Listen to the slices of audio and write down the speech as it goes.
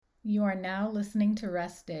You are now listening to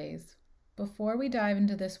Rest Days. Before we dive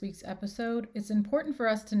into this week's episode, it's important for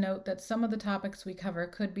us to note that some of the topics we cover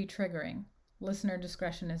could be triggering. Listener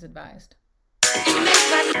discretion is advised.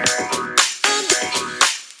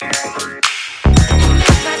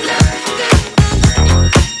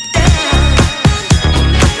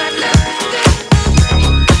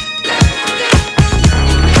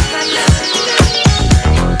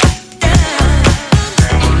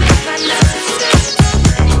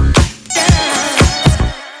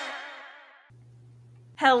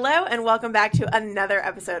 Hello and welcome back to another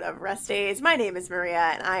episode of Rest Days. My name is Maria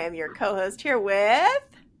and I am your co-host here with...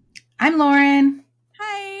 I'm Lauren.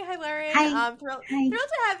 Hi Lauren. Hi. Thrilled Hi. to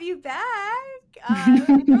have you back.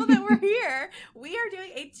 Thrilled that we're here. We are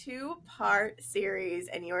doing a two-part series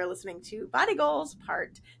and you are listening to Body Goals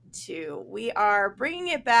Part 2. We are bringing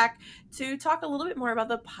it back to talk a little bit more about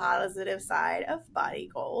the positive side of body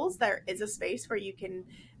goals. There is a space where you can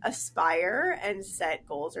aspire and set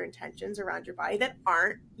goals or intentions around your body that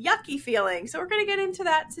aren't yucky feeling. So we're going to get into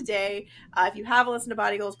that today. If you haven't listened to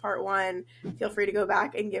Body Goals Part 1, feel free to go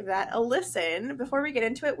back and give that a listen. Before we get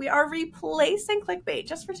into it, we are replacing clickbait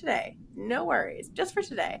just for today. No worries, just for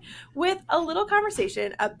today, with a little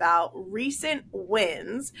conversation about recent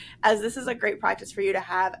wins, as this is a great practice for you to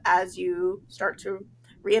have as you start to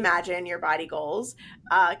reimagine your body goals.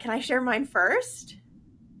 Can I share mine first?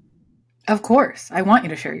 Of course. I want you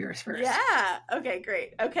to share yours first. Yeah. Okay,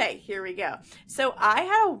 great. Okay, here we go. So I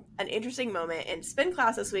had an interesting moment in spin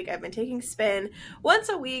class this week. I've been taking spin once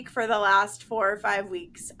a week for the last 4 or 5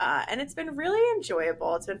 weeks, and it's been really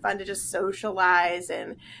enjoyable. It's been fun to just socialize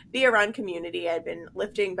and be around community. I've been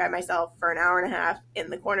lifting by myself for an hour and a half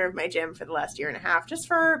in the corner of my gym for the last year and a half, just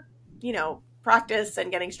for, practice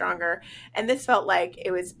and getting stronger. And this felt like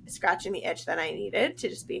it was scratching the itch that I needed to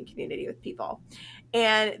just be in community with people.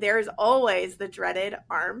 And there's always the dreaded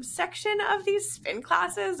arms section of these spin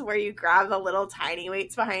classes where you grab the little tiny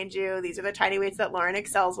weights behind you. These are the tiny weights that Lauren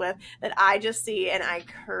excels with that I just see and I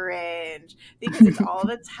cringe because it's all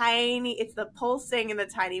it's the pulsing and the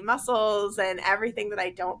tiny muscles and everything that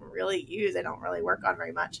I don't really use. I don't really work on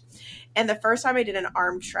very much. And the first time I did an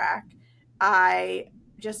arm track, I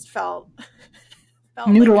just felt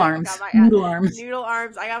Noodle like arms. Noodle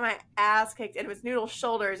arms. I got my ass kicked. And it was noodle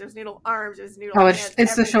shoulders. It was noodle arms. It was noodle hands.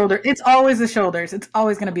 It's the shoulder. It's always the shoulders. It's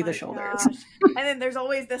always going to be the shoulders. And then there's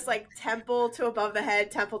always this like temple to above the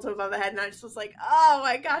head. And I just was like, oh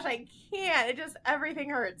my gosh, I can't. It just,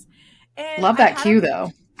 everything hurts. And love that cue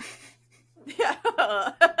though. Yeah.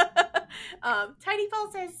 Tiny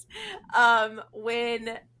pulses.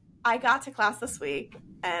 When I got to class this week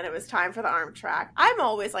and it was time for the arm track, I'm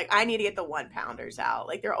always like, I need to get the 1-pounders out.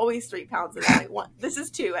 Like, they're always 3 pounds. And I'm like, this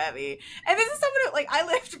is too heavy. And this is someone who, like, I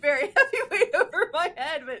lift very heavy weight over my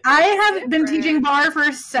head. But I have been teaching bar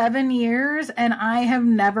for 7 years and I have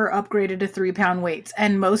never upgraded to 3-pound weights.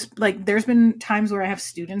 And there's been times where I have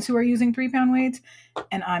students who are using 3-pound weights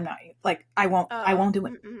and I'm not, like, I won't do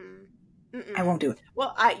it. Mm-mm. I won't do it.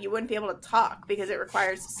 Well, you wouldn't be able to talk because it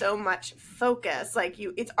requires so much focus. Like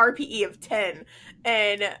it's RPE of 10.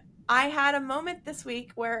 And I had a moment this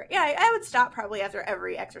week where, I would stop probably after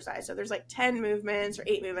every exercise. So there's like 10 movements or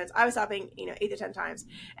 8 movements. I was stopping, 8 to 10 times.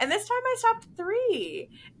 And this time I stopped 3.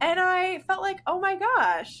 And I felt like, oh my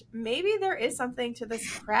gosh, maybe there is something to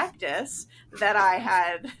this practice that I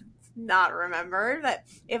had not remember, that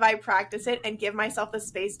if I practice it and give myself the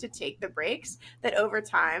space to take the breaks, that over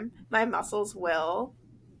time my muscles will,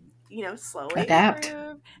 slowly adapt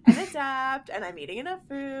and I'm eating enough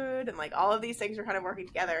food and like all of these things are kind of working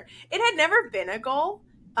together. It had never been a goal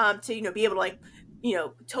to, be able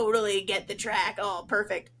to totally get the track all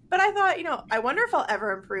perfect. But I thought, I wonder if I'll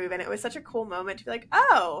ever improve. And it was such a cool moment to be like,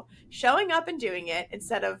 oh, showing up and doing it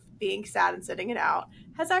instead of being sad and sitting it out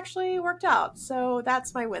has actually worked out. So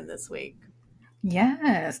that's my win this week.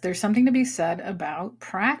 Yes, there's something to be said about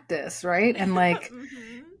practice, right? And like,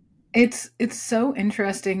 mm-hmm. it's so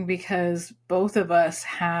interesting because both of us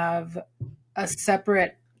have a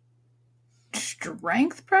separate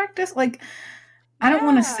strength practice. Like, I don't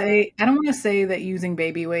want to say that using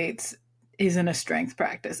baby weights isn't a strength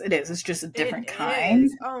practice. It is. It's just a different kind.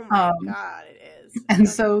 Oh my God, it is. And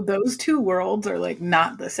so those two worlds are like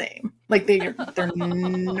not the same. Like they're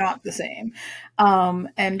not the same.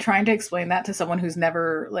 And trying to explain that to someone who's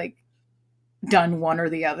never like done one or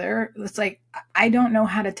the other, it's like, I don't know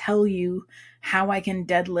how to tell you how I can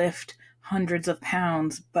deadlift hundreds of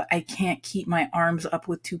pounds, but I can't keep my arms up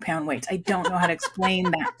with 2-pound weights. I don't know how to explain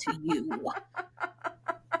that to you.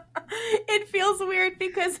 It feels weird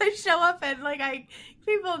because I show up and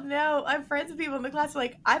people know, I'm friends with people in the class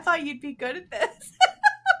like, I thought you'd be good at this.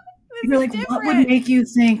 You're is like, what would different. make you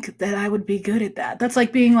think that I would be good at that? That's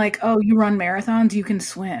like being like, oh, you run marathons, you can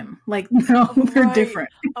swim. Like, no, they're Right. different.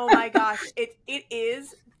 Oh my gosh. It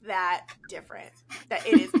is that different. That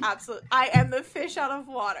it is absolute. I am the fish out of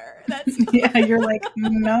water. That's Yeah, you're like,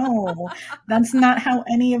 no, that's not how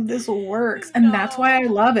any of this works. And that's why I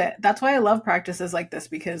no. love it. That's why I love practices like this,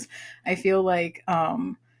 because I feel like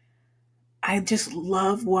I just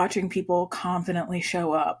love watching people confidently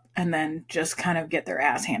show up and then just kind of get their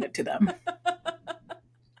ass handed to them.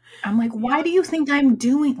 I'm like, why Yep. do you think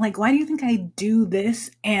why do you think I do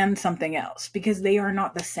this and something else? Because they are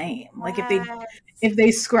not the same. Like Yes. if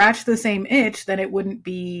they scratch the same itch, then it wouldn't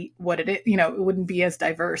be what it is, it wouldn't be as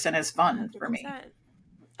diverse and as fun for me. 100%.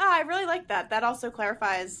 Oh, I really like that. That also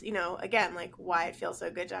clarifies, again, like why it feels so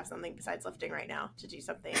good to have something besides lifting right now, to do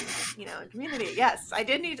something, in community. Yes, I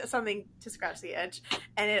did need something to scratch the itch.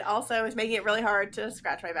 And it also is making it really hard to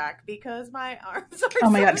scratch my back because my arms are Oh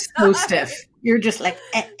my God, so so tight. stiff. You're just like,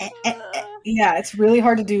 Yeah, it's really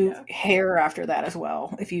hard to do Yeah. hair after that as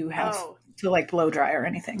well. If you have Oh, to like blow dry or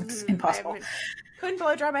anything, it's impossible. couldn't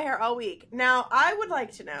blow dry my hair all week. Now, I would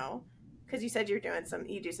like to know, because you said you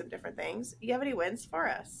do some different things. You have any wins for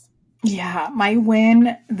us? Yeah, my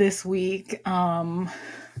win this week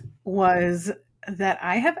was that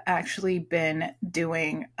I have actually been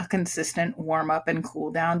doing a consistent warm up and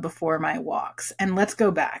cool down before my walks. And let's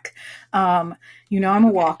go back. I'm a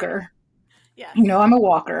walker. Yes. I'm a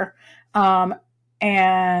walker.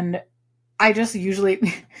 And I just usually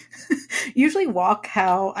walk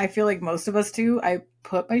how I feel like most of us do. I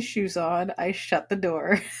put my shoes on, I shut the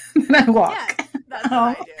door, and I walk. Yes, that's what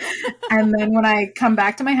I do. And then when I come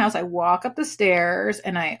back to my house, I walk up the stairs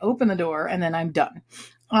and I open the door and then I'm done.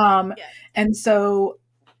 Yes. And so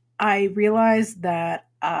I realized that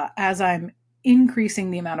as I'm increasing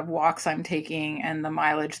the amount of walks I'm taking and the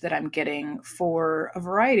mileage that I'm getting for a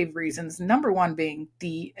variety of reasons, number one being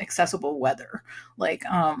the accessible weather. Like,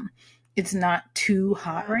 it's not too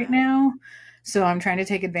hot right now. So I'm trying to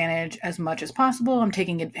take advantage as much as possible. I'm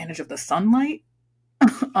taking advantage of the sunlight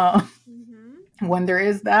when there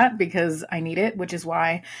is that, because I need it, which is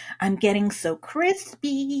why I'm getting so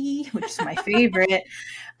crispy, which is my favorite.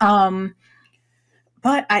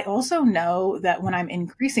 But I also know that when I'm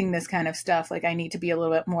increasing this kind of stuff, like I need to be a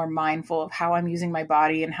little bit more mindful of how I'm using my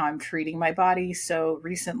body and how I'm treating my body. So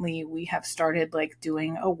recently we have started like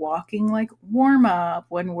doing a walking like warm up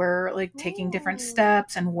when we're like taking different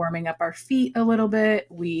steps and warming up our feet a little bit.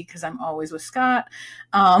 Because I'm always with Scott.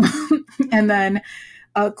 And then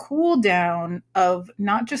a cool down of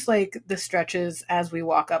not just like the stretches as we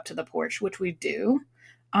walk up to the porch, which we do,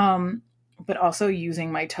 but also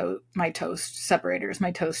using my toe separators, my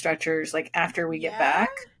toe stretchers, like after we get back,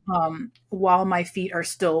 while my feet are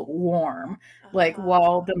still warm, like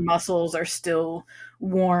while the muscles are still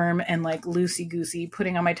warm and like loosey goosey,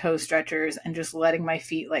 putting on my toe stretchers and just letting my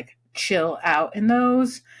feet like chill out in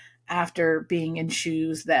those after being in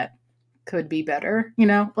shoes that could be better,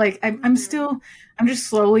 like I'm just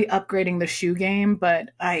slowly upgrading the shoe game, but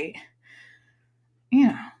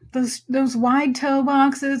those wide toe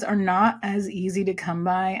boxes are not as easy to come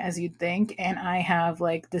by as you'd think. And I have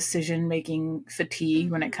like decision making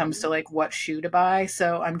fatigue when it comes to like what shoe to buy.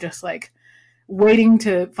 So I'm just like waiting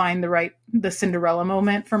to find the Cinderella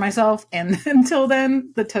moment for myself. And until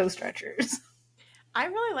then, the toe stretchers. I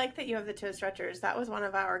really like that you have the toe stretchers. That was one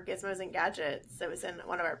of our gizmos and gadgets that was in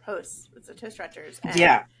one of our posts. It's the toe stretchers. And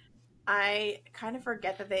yeah. I kind of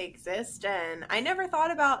forget that they exist. And I never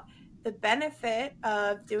thought about the benefit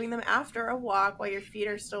of doing them after a walk while your feet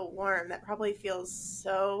are still warm. That probably feels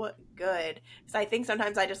so good. Because I think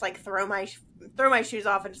sometimes I just like throw my shoes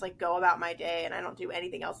off and just like go about my day, and I don't do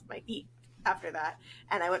anything else with my feet after that.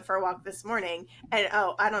 And I went for a walk this morning, and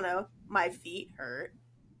I don't know, my feet hurt.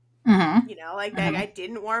 Mm-hmm. I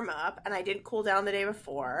didn't warm up and I didn't cool down the day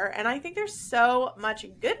before. And I think there's so much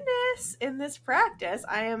goodness in this practice.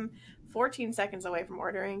 I am 14 seconds away from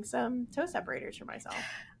ordering some toe separators for myself.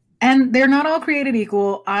 And they're not all created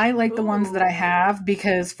equal. I like the ones that I have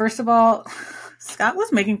because, first of all, Scott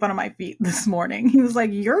was making fun of my feet this morning. He was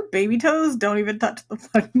like, your baby toes don't even touch the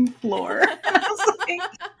fucking floor. And I was like,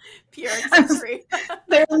 pure accessory.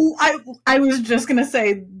 I was just going to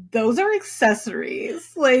say, those are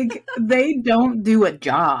accessories. Like, they don't do a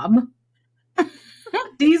job.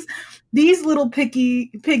 These little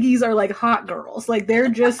piggies are like hot girls. Like, they're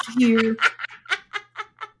just here.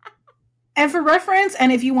 And for reference,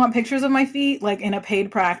 and if you want pictures of my feet, like in a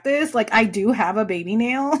paid practice, like I do have a baby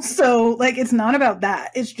nail. So like, it's not about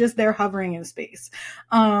that. It's just they're hovering in space.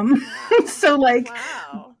 So like,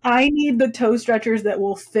 I need the toe stretchers that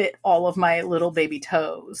will fit all of my little baby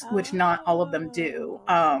toes, which not all of them do.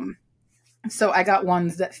 So I got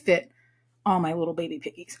ones that fit all my little baby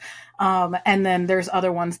piggies. And then there's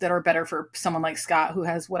other ones that are better for someone like Scott, who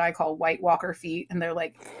has what I call white walker feet. And they're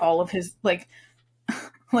like all of his, like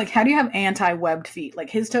how do you have anti-webbed feet? Like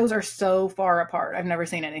his toes are so far apart. I've never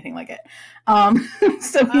seen anything like it.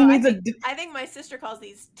 So he needs I think my sister calls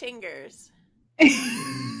these tingers.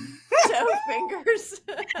 Toe fingers.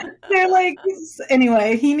 They're like,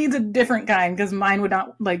 anyway, he needs a different kind because mine would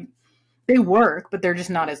not, like, they work, but they're just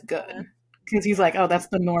not as good. Because he's like, oh, that's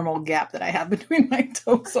the normal gap that I have between my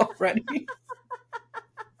toes already.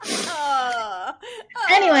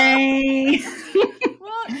 Anyway.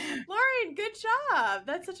 Well, Lauren, good job.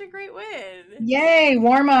 That's such a great win. Yay,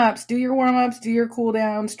 warm-ups. Do your warm-ups, do your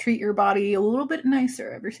cool-downs, treat your body a little bit nicer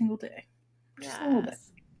every single day. Just a little bit.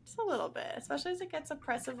 Just a little bit, especially as it gets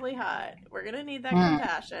oppressively hot. We're going to need that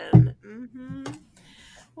compassion. Mm-hmm.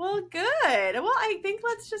 Well, good. Well, I think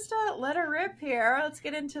let's just let her rip here. Let's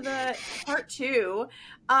get into the part 2.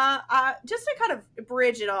 Just to kind of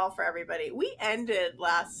bridge it all for everybody. We ended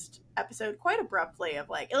last episode quite abruptly of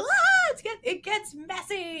like, it gets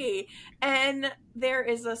messy. And there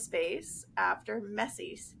is a space after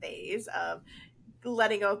messy phase of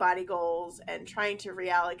letting go of body goals and trying to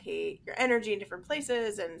reallocate your energy in different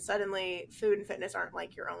places, and suddenly food and fitness aren't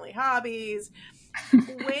like your only hobbies.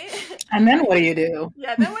 And then what do you do?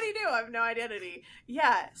 Yeah, then what do you do? I have no identity.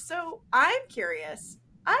 Yeah, so I'm curious.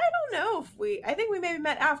 I don't know if I think we maybe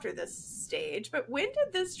met after this stage, but when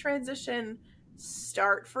did this transition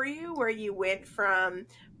start for you, where you went from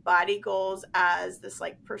body goals as this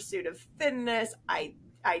like pursuit of thinness,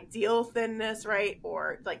 ideal thinness, right?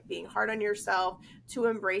 Or like being hard on yourself, to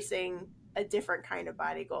embracing a different kind of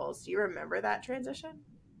body goals? Do you remember that transition?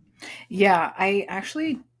 Yeah, I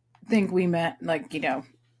actually think we met like,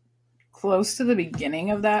 close to the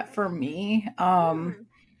beginning of that for me. And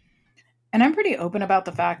I'm pretty open about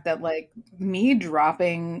the fact that like me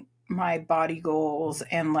dropping my body goals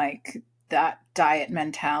and like that diet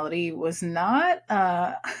mentality was not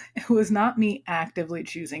it was not me actively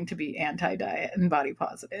choosing to be anti-diet and body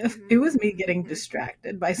positive. It was me getting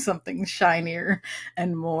distracted by something shinier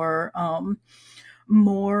and more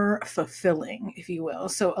fulfilling, if you will.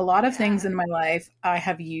 So a lot of things in my life I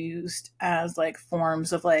have used as like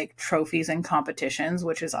forms of like trophies and competitions,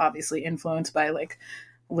 which is obviously influenced by like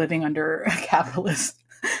living under a capitalist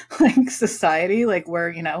like society, like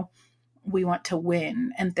where, we want to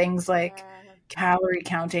win, and things like calorie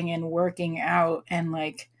counting and working out and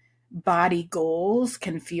like body goals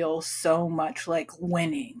can feel so much like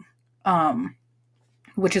winning,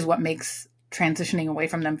 which is what makes transitioning away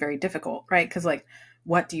from them very difficult, right? Because like,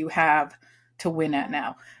 what do you have to win at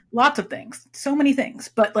now? Lots of things, so many things,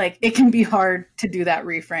 but like it can be hard to do that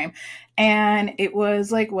reframe. And it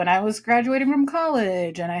was like when I was graduating from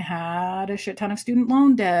college and I had a shit ton of student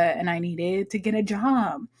loan debt and I needed to get a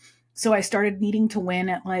job. So I started needing to win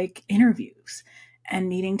at like interviews and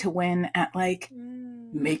needing to win at like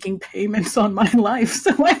making payments on my life.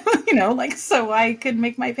 So I, so I could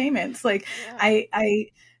make my payments. Like I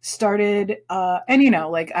started,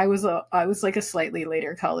 and like I was like a slightly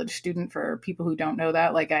later college student for people who don't know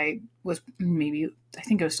that. Like I was maybe, I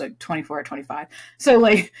think it was like 24 or 25. So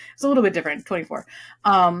like, it's a little bit different, 24,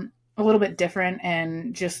 a little bit different,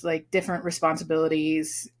 and just like different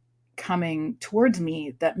responsibilities coming towards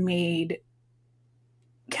me that made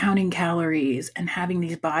counting calories and having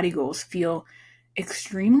these body goals feel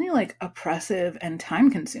extremely like oppressive and time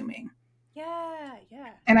consuming. Yeah.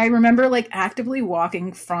 And I remember like actively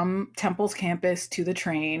walking from Temple's campus to the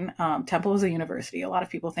train. Temple is a university. A lot of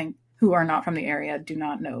people who are not from the area do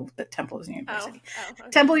not know that Temple is a university. Okay.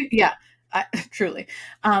 Temple, yeah, truly.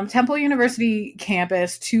 Temple University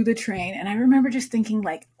campus to the train. And I remember just thinking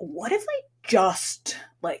like, what if I just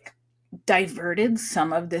like diverted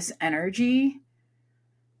some of this energy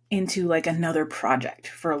into like another project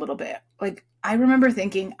for a little bit? Like I remember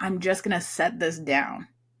thinking, I'm just going to set this down.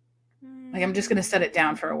 Like, I'm just going to set it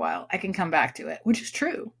down for a while. I can come back to it, which is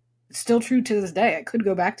true. It's still true to this day. I could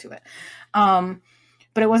go back to it.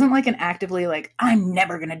 But it wasn't like an actively like, I'm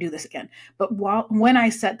never going to do this again. But when I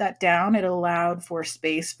set that down, it allowed for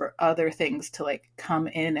space for other things to like come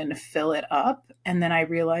in and fill it up. And then I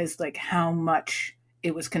realized like how much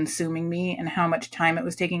it was consuming me and how much time it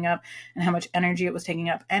was taking up and how much energy it was taking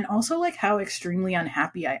up. And also like how extremely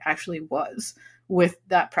unhappy I actually was with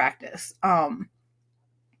that practice.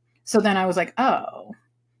 So then I was like, oh,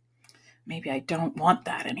 maybe I don't want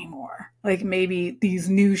that anymore. Like maybe these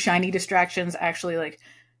new shiny distractions actually like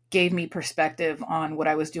gave me perspective on what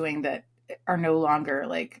I was doing that are no longer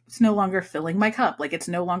like, it's no longer filling my cup. Like it's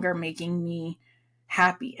no longer making me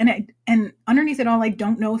happy. And underneath it all, I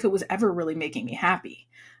don't know if it was ever really making me happy.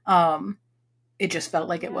 it just felt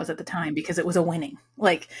like it was at the time because it was a winning.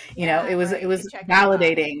 Like, you know, it was Check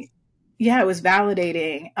validating. Yeah, it was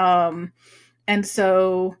validating. And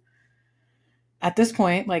so at this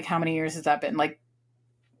point, like, how many years has that been? Like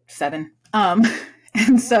 7.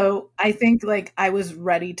 And so I think like I was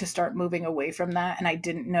ready to start moving away from that, and I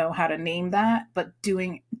didn't know how to name that, but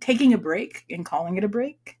taking a break and calling it a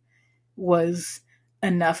break was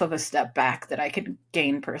enough of a step back that I could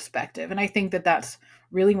gain perspective. And I think that that's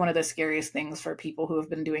really one of the scariest things for people who have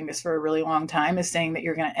been doing this for a really long time, is saying that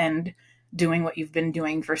you're going to end doing what you've been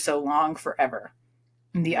doing for so long forever.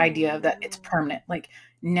 And the idea that it's permanent, like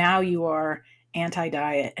now you are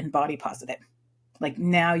anti-diet and body positive. Like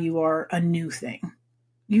now you are a new thing.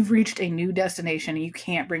 You've reached a new destination and you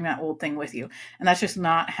can't bring that old thing with you. And that's just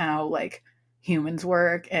not how like humans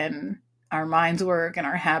work and our minds work and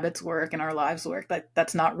our habits work and our lives work.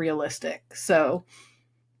 That's not realistic. So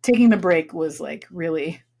taking the break was like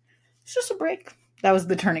really, it's just a break. That was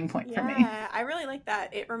the turning point for me. Yeah, I really like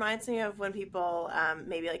that. It reminds me of when people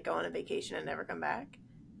maybe like go on a vacation and never come back.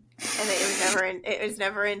 And it was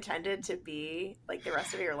never intended to be like the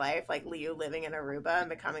rest of your life, like you living in Aruba and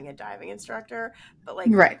becoming a diving instructor. But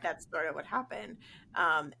like that's sort of what happened.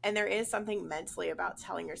 And there is something mentally about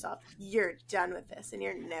telling yourself you're done with this and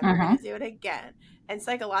you're never going to do it again. And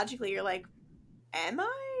psychologically, you're like, am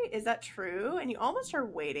I? Is that true? And you almost are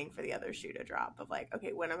waiting for the other shoe to drop of like,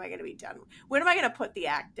 okay, when am I going to be done? When am I going to put the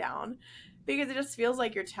act down? Because it just feels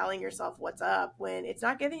like you're telling yourself what's up when it's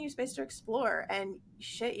not giving you space to explore. And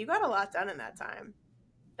shit, you got a lot done in that time.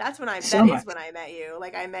 That is when I met you.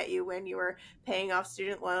 Like I met you when you were paying off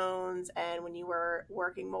student loans and when you were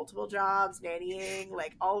working multiple jobs, nannying,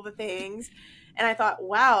 like all the things. And I thought,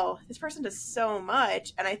 wow, this person does so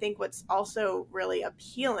much. And I think what's also really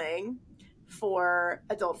appealing for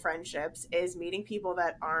adult friendships is meeting people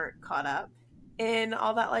that aren't caught up in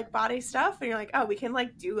all that like body stuff, and you're like, oh, we can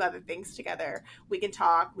like do other things together, we can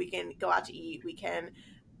talk, we can go out to eat, we can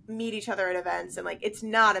meet each other at events, and like it's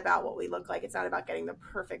not about what we look like, it's not about getting the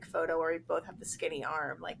perfect photo where we both have the skinny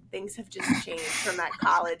arm. Like things have just changed from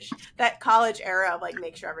that college era of like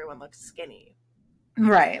make sure everyone looks skinny,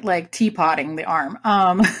 right? Like teapotting the arm.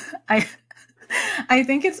 I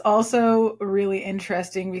think it's also really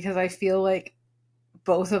interesting because I feel like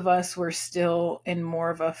both of us were still in more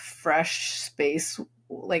of a fresh space,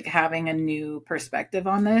 like having a new perspective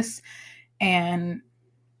on this. And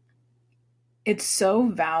it's so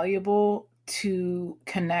valuable to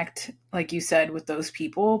connect, like you said, with those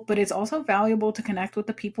people, but it's also valuable to connect with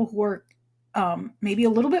the people who are maybe a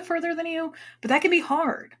little bit further than you, but that can be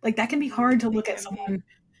hard. Like that can be hard to look at someone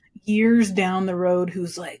years down the road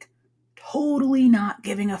who's like totally not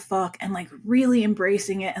giving a fuck and like really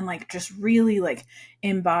embracing it and like just really like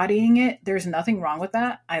embodying it. There's nothing wrong with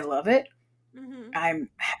that. I love it. And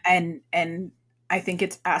I think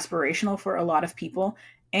it's aspirational for a lot of people,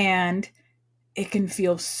 and it can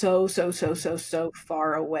feel so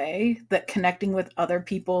far away that connecting with other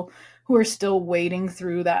people who are still wading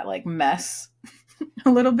through that like mess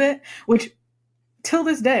a little bit, which till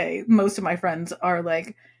this day, most of my friends are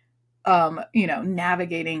like,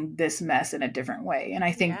 navigating this mess in a different way. And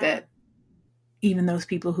I think that even those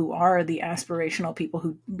people who are the aspirational people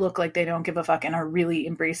who look like they don't give a fuck and are really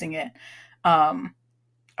embracing it,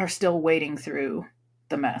 are still wading through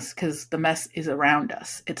the mess, because the mess is around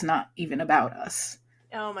us. It's not even about us.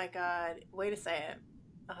 Oh my God. Way to say it.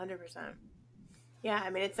 100%. Yeah. I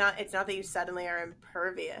mean, it's not that you suddenly are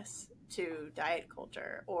impervious to diet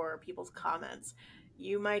culture or people's comments.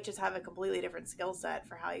 You might just have a completely different skill set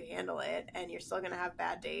for how you handle it, and you're still going to have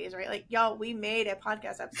bad days, right? Like, y'all, we made a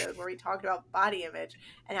podcast episode where we talked about body image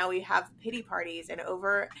and how we have pity parties and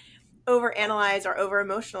overanalyze or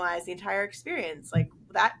over-emotionalize the entire experience. Like,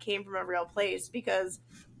 that came from a real place, because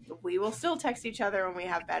we will still text each other when we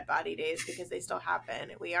have bad body days, because they still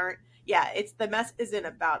happen. We aren't, it's the mess isn't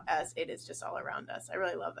about us. It is just all around us. I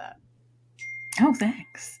really love that. Oh,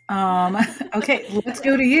 thanks. Okay, let's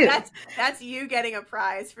go to you. That's you getting a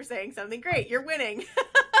prize for saying something great. You're winning.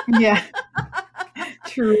 Yeah,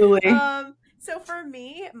 truly. So for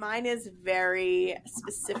me, mine is very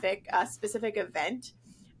specific, a specific event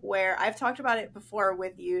where I've talked about it before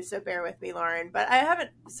with you, so bear with me, Lauren, but I haven't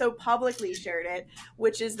so publicly shared it,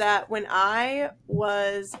 which is that when I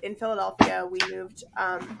was in Philadelphia, we moved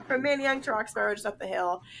from Manayunk to Roxborough, just up the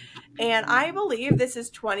hill, and I believe this is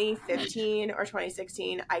 2015 or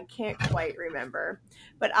 2016, I can't quite remember,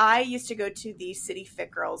 but I used to go to the City Fit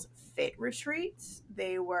Girls Fit Retreats.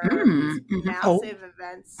 They were these massive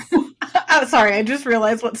events. Oh, sorry, I just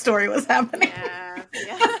realized what story was happening. Yeah.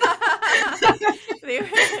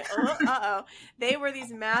 They were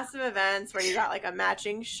these massive events where you got like a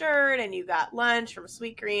matching shirt and you got lunch from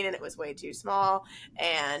Sweetgreen, and it was way too small.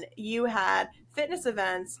 And you had fitness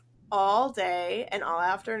events all day and all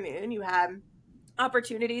afternoon. You had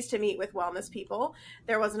opportunities to meet with wellness people.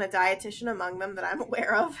 There wasn't a dietitian among them that I'm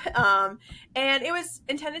aware of. And it was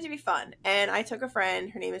intended to be fun. And I took a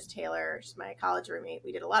friend, her name is Taylor, she's my college roommate.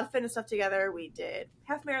 We did a lot of fitness stuff together. We did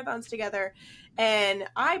half marathons together. And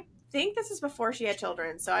I think this is before she had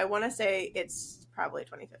children. So I want to say it's probably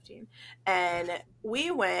 2015. And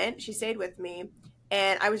we went, she stayed with me.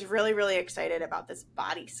 And I was really, really excited about this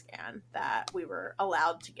body scan that we were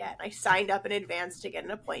allowed to get. I signed up in advance to get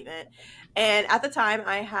an appointment. And at the time,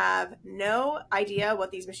 I have no idea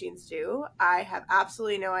what these machines do. I have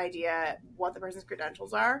absolutely no idea what the person's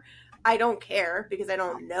credentials are. I don't care because I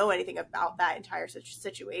don't know anything about that entire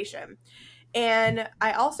situation. And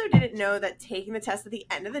I also didn't know that taking the test at the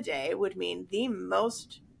end of the day would mean the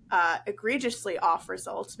most egregiously off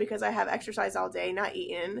results, because I have exercised all day, not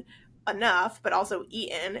eaten enough, but also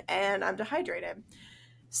eaten, and I'm dehydrated.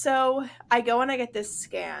 So I go and I get this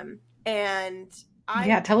scan, and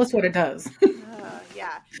tell us what it does.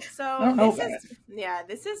 So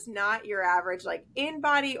this is not your average like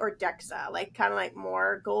InBody or DEXA, like kind of like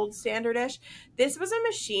more gold standardish. This was a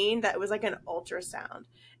machine that was like an ultrasound,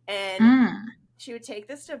 and she would take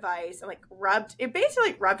this device and like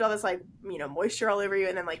basically rubbed all this like, moisture all over you,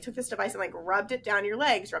 and then like took this device and like rubbed it down your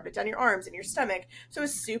legs, rubbed it down your arms and your stomach. So it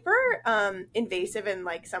was super invasive and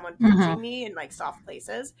like someone punching me in like soft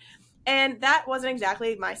places. And that wasn't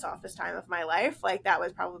exactly my softest time of my life. Like that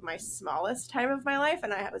was probably my smallest time of my life.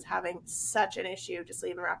 And I was having such an issue just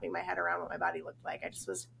even wrapping my head around what my body looked like. I just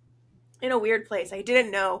was in a weird place. I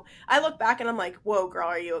didn't know. I look back and I'm like, whoa, girl,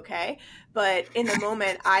 are you okay? But in the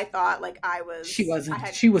moment, I thought like I was. She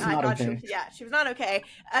wasn't. She was not okay. She was not okay.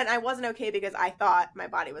 And I wasn't okay because I thought my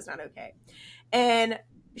body was not okay. And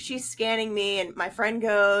she's scanning me, and my friend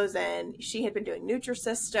goes, and she had been doing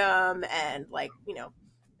Nutrisystem and like,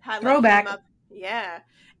 had like throwback.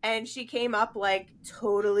 And she came up like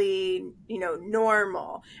totally,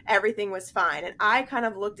 normal. Everything was fine. And I kind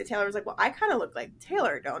of looked at Taylor, was like, well, I kind of look like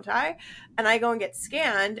Taylor, don't I? And I go and get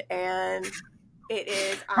scanned, and it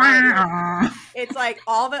is, it's like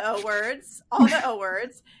all the O words.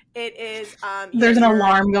 It is, there's an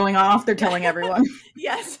alarm going off. They're telling everyone.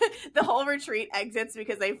 Yes. The whole retreat exits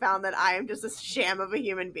because they found that I am just a sham of a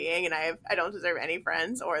human being, and I don't deserve any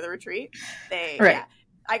friends or the retreat. Right. Yeah.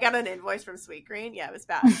 I got an invoice from Sweetgreen. Yeah, it was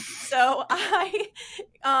bad. So I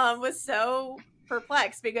was so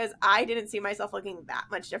perplexed because I didn't see myself looking that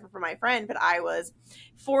much different from my friend, but I was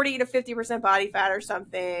 40 to 50% body fat or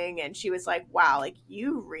something. And she was like, wow, like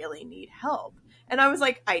you really need help. And I was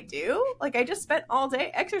like, I do? Like I just spent all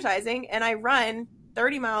day exercising, and I run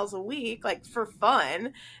 30 miles a week, like for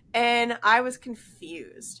fun. And I was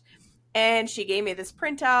confused. And she gave me this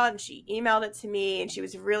printout and she emailed it to me, and she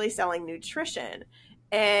was really selling nutrition.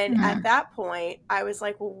 And at that point, I was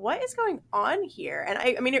like, well, what is going on here? And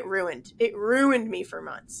I mean, it ruined me for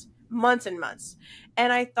months and months.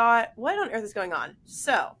 And I thought, what on earth is going on?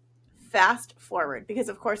 So fast forward, because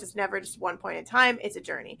of course it's never just one point in time. It's a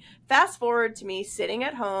journey. Fast forward to me sitting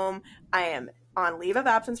at home. I am on leave of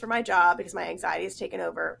absence from my job because my anxiety has taken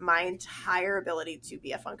over my entire ability to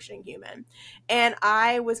be a functioning human. And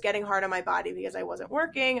I was getting hard on my body because I wasn't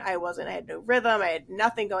working. I had no rhythm. I had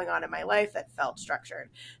nothing going on in my life that felt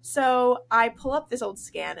structured. So I pull up this old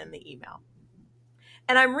scan in the email,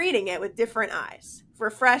 and I'm reading it with different eyes,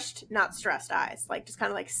 refreshed, not stressed eyes, like just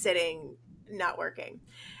kind of like sitting, not working.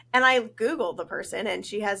 And I Googled the person, and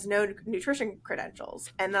she has no nutrition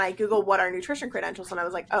credentials. And then I Googled what are nutrition credentials, and I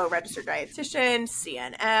was like, oh, registered dietitian,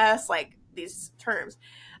 CNS, like these terms.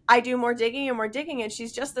 I do more digging, and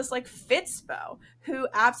she's just this like Fitspo who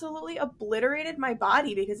absolutely obliterated my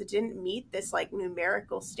body because it didn't meet this like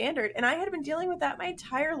numerical standard. And I had been dealing with that my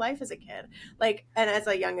entire life as a kid, like, and as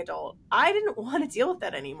a young adult. I didn't want to deal with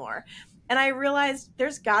that anymore. And I realized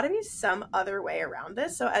there's got to be some other way around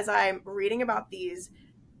this. So as I'm reading about these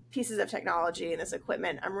pieces of technology and this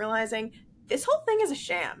equipment, I'm realizing this whole thing is a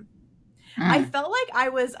sham. I felt like I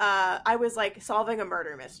was like solving a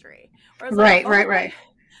murder mystery. Right.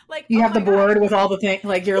 Like you have the board with all the things,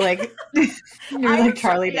 like you're like like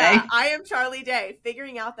Charlie Day. Yeah, I am Charlie Day,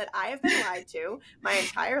 figuring out that I have been lied to my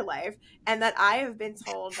entire life, and that I have been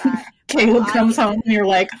told that Caleb comes home and you're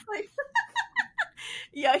like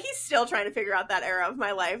yeah, he's still trying to figure out that era of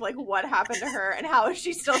my life, like what happened to her and how is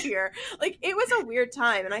she still here. Like it was a weird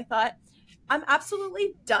time, and I thought I'm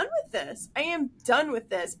absolutely done with this. I am done with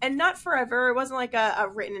this. And not forever. It wasn't like a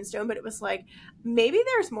written in stone, but it was like, maybe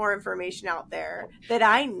there's more information out there that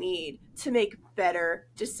I need to make better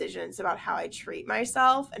decisions about how I treat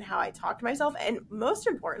myself and how I talk to myself. And most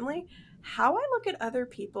importantly, how I look at other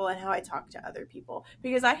people and how I talk to other people.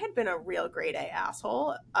 Because I had been a real grade A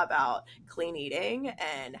asshole about clean eating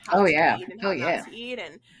and how Oh to yeah. eat and Oh how yeah. not to eat.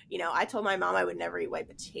 And, I told my mom I would never eat white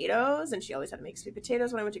potatoes, and she always had to make sweet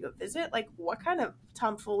potatoes when I went to go visit. Like, what kind of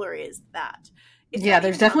tomfoolery is that? It's Yeah, not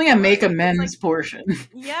there's even definitely a make tomfoolery. It's like, amends portion.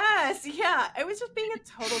 yes, yeah. I was just being a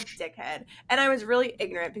total dickhead. And I was really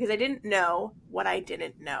ignorant because I didn't know what I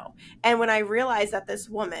didn't know. And when I realized that this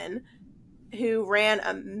woman who ran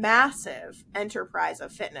a massive enterprise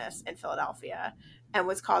of fitness in Philadelphia and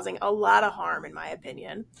was causing a lot of harm, in my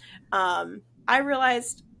opinion, I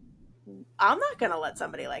realized I'm not going to let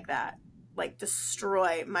somebody like that like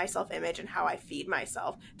destroy my self-image and how I feed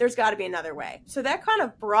myself. There's got to be another way. So that kind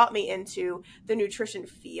of brought me into the nutrition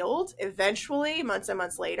field eventually, months and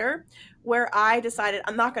months later, where I decided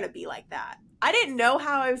I'm not going to be like that. I didn't know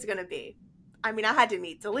how I was going to be. I mean, I had to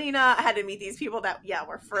meet Delina. I had to meet these people that,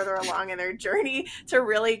 were further along in their journey to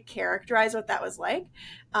really characterize what that was like.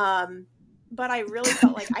 But I really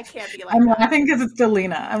felt like I can't be like I'm that. laughing because it's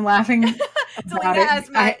Delina. I'm laughing about Delina it. as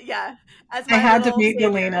my I had to little meet savior.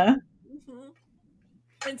 Delina.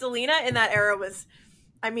 Mm-hmm. And Delina in that era was,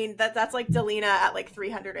 I mean, that's like Delina at like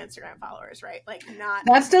 300 Instagram followers, right? Like not.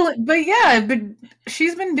 That's still, but yeah, but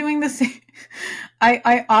she's been doing the same.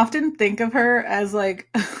 I often think of her as like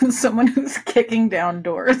someone who's kicking down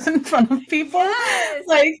doors in front of people. Yes,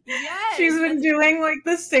 like yes, she's been doing like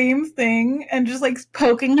the same thing and just like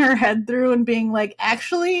poking her head through and being like,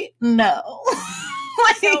 actually, no.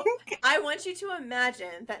 So I want you to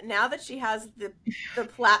imagine that now that she has the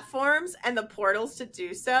platforms and the portals to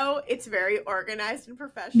do so, it's very organized and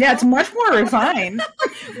professional. Yeah, it's much more refined.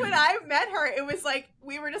 When I met her, it was like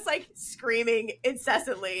we were just like screaming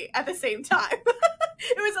incessantly at the same time.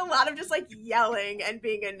 It was a lot of just like yelling and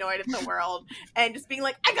being annoyed at the world and just being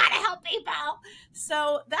like, I gotta help people.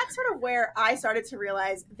 So that's sort of where I started to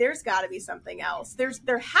realize there's got to be something else.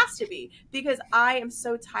 There has to be, because I am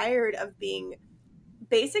so tired of being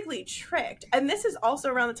basically tricked. And this is also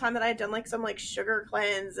around the time that I had done like some like sugar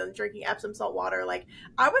cleanse and drinking Epsom salt water. Like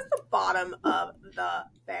I was the bottom of the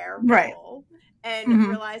barrel, right? And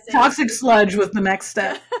realizing toxic sludge was the next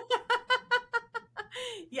step.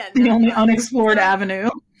 Yeah, the only unexplored avenue.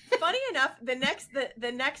 Funny enough,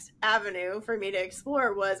 the next avenue for me to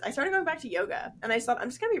explore was I started going back to yoga, and I thought I'm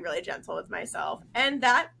just gonna be really gentle with myself, and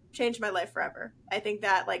that changed my life forever. I think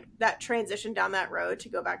that like that transition down that road to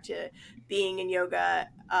go back to being in yoga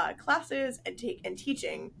classes and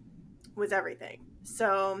teaching was everything.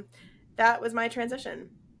 So that was my transition.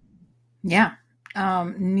 Yeah.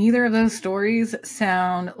 Neither of those stories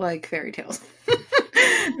sound like fairy tales.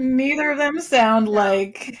 Neither of them sound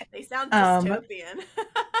like they sound dystopian.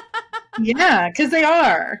 Yeah, because they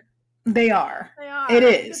are. They are. It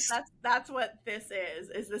is. That's what this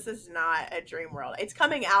is. This is not a dream world. It's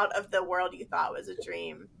coming out of the world you thought was a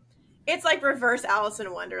dream. It's like reverse Alice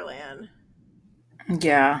in Wonderland.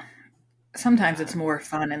 Yeah. Sometimes it's more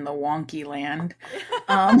fun in the wonky land.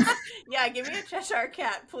 Yeah, give me a Cheshire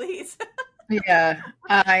cat, please. Yeah.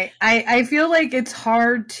 I feel like it's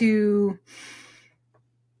hard to...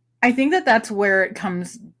 I think that's where it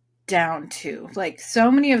comes down to. Like,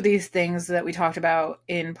 so many of these things that we talked about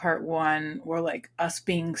in part one were like us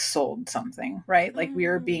being sold something, right? Like we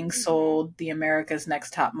were being sold the America's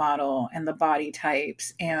Next Top Model and the body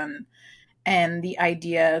types and the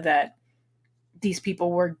idea that these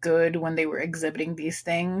people were good when they were exhibiting these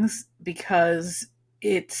things because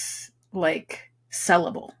it's like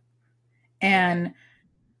sellable. And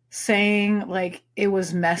saying like it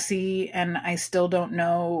was messy and I still don't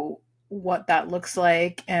know what that looks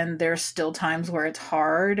like, and there's still times where it's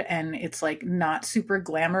hard and it's like not super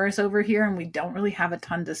glamorous over here and we don't really have a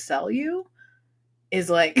ton to sell you, is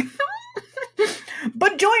like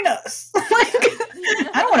but join us. Like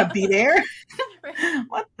I don't want to be there.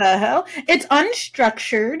 What the hell? It's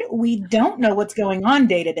unstructured. We don't know what's going on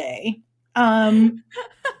day to day.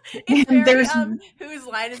 It's very, whose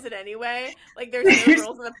line is it anyway? Like there's no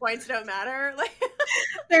rules and the points don't matter. Like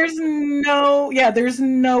there's no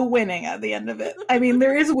winning at the end of it. I mean,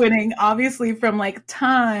 there is winning obviously from like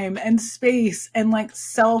time and space and like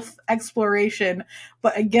self exploration,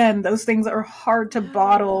 but again, those things are hard to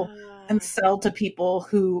bottle and sell to people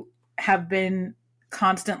who have been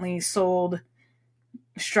constantly sold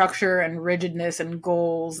structure and rigidness and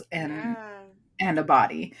goals and a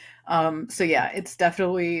body. So yeah, it's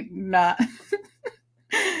definitely not.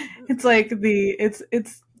 It's like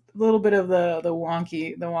it's little bit of the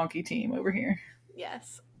wonky team over here.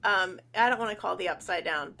 Yes. I don't want to call it the upside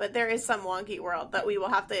down, but there is some wonky world that we will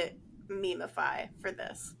have to memify for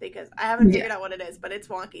this because I haven't figured out what it is, but it's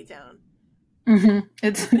Wonky Town.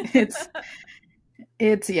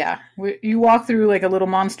 It's yeah. You walk through like a little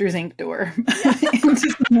Monsters Inc. door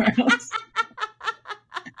into somewhere else.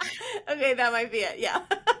 Okay, that might be it. Yeah.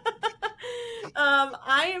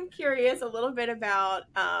 I am curious a little bit about,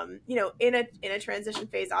 in a transition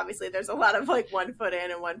phase, obviously there's a lot of like 1 foot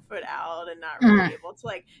in and 1 foot out and not really able to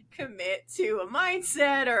like commit to a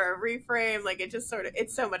mindset or a reframe. Like it just sort of,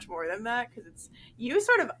 it's so much more than that because it's you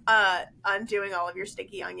sort of undoing all of your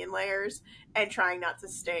sticky onion layers and trying not to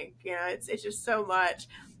stink. It's just so much.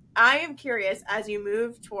 I am curious as you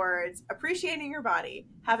move towards appreciating your body,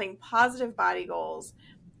 having positive body goals,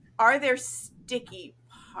 are there sticky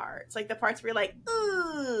parts, like the parts where you're like,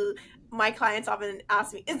 ooh? My clients often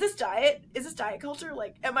ask me, is this diet culture?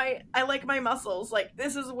 Like, I like my muscles, like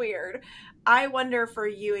this is weird. I wonder for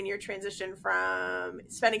you in your transition from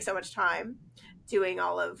spending so much time doing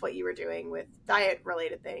all of what you were doing with diet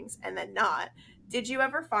related things and then not, did you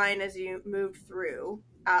ever find as you moved through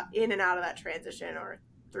in and out of that transition or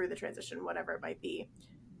through the transition, whatever it might be,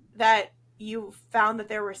 that you found that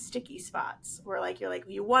there were sticky spots where like you're like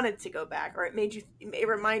you wanted to go back or it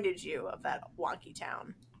reminded you of that wonky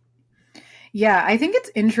town? Yeah, I think it's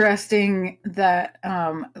interesting that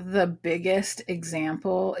the biggest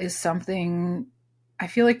example is something I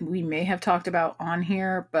feel like we may have talked about on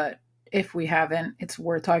here, but if we haven't, it's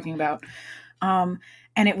worth talking about. And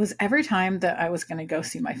it was every time that I was going to go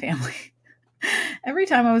see my family. Every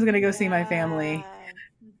time I was going to go see my family,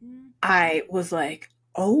 I was like,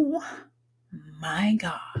 oh my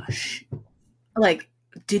gosh, like,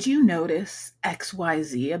 did you notice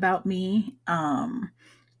XYZ about me?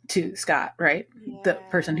 To Scott, right? Yeah. The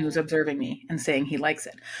person who's observing me and saying he likes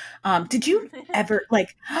it. Did you ever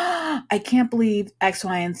like, I can't believe X,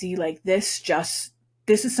 Y, and Z, like this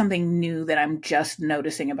is something new that I'm just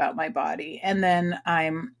noticing about my body. And then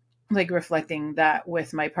I'm like reflecting that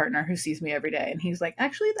with my partner who sees me every day. And he's like,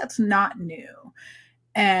 actually, that's not new.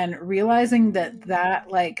 And realizing that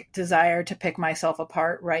like desire to pick myself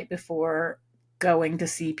apart right before going to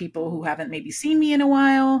see people who haven't maybe seen me in a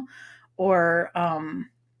while, or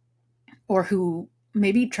who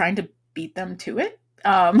maybe trying to beat them to it.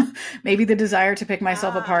 Maybe the desire to pick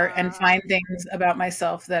myself apart and find things about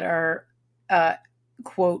myself that are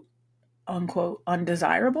quote unquote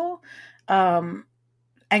undesirable, and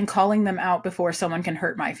calling them out before someone can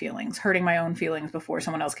hurt my feelings, hurting my own feelings before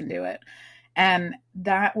someone else can do it. And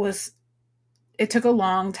it took a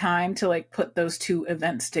long time to like put those two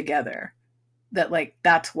events together, that like,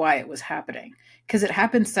 that's why it was happening. Because it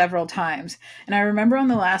happened several times. And I remember on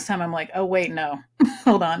the last time, I'm like, oh, wait, no,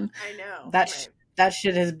 hold on. I know. That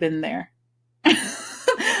shit has been there.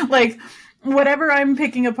 Like, whatever I'm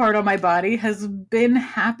picking apart on my body has been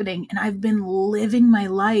happening, and I've been living my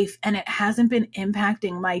life, and it hasn't been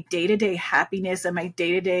impacting my day-to-day happiness and my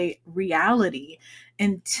day-to-day reality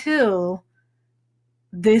until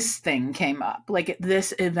this thing came up, like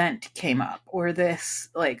this event came up, or this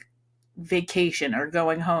like vacation or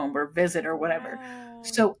going home or visit or whatever. Wow.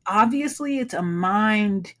 So obviously it's a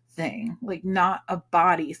mind thing, like not a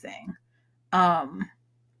body thing. And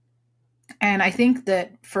I think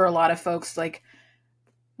that for a lot of folks, like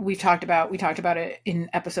we talked about it in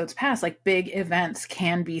episodes past, like big events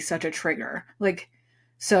can be such a trigger. Like,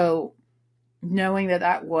 so knowing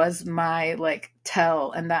that was my like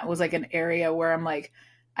tell, and that was like an area where I'm like,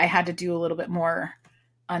 I had to do a little bit more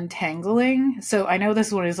untangling. So I know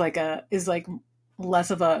this one is like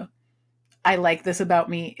less of a, I like this about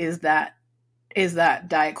me, is that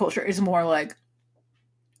diet culture. Is more like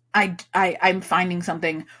I'm finding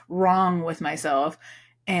something wrong with myself,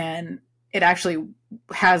 and it actually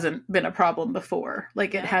hasn't been a problem before.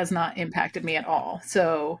 Like it has not impacted me at all.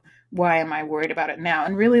 So why am I worried about it now?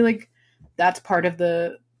 And really, like, that's part of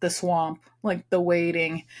the swamp. Like the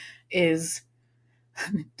waiting is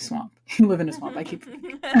swamp. You live in a swamp. I keep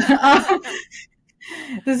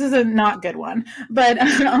this is a not good one, but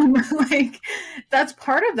like that's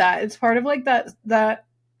part of that. It's part of like that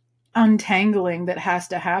untangling that has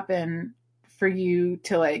to happen for you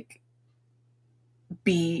to like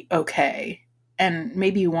be okay. And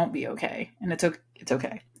maybe you won't be okay, and it's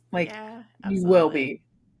okay. Like you will be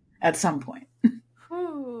at some point.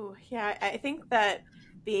 Whew. Yeah, I think that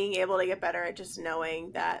being able to get better at just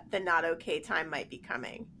knowing that the not okay time might be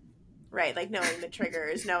coming, right? Like knowing the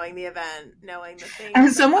triggers, knowing the event, knowing the things.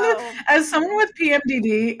 As someone with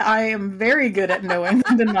PMDD, I am very good at knowing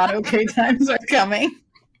the not okay times are coming.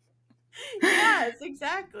 Yes,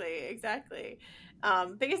 exactly.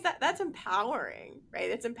 Because that's empowering, right?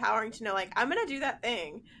 It's empowering to know, like, I'm going to do that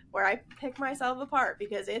thing where I pick myself apart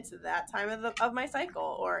because it's that time of my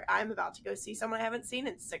cycle, or I'm about to go see someone I haven't seen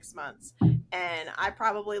in 6 months. And I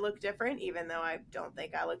probably look different, even though I don't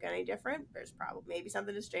think I look any different. There's probably maybe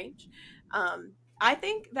something has changed. I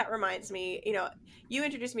think that reminds me, you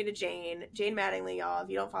introduced me to Jane Mattingly, y'all. If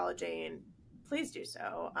you don't follow Jane, please do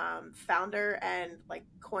so. Founder and like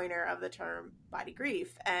coiner of the term body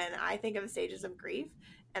grief. And I think of the stages of grief,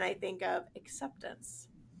 and I think of acceptance.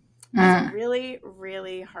 It's a really,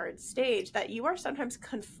 really hard stage that you are sometimes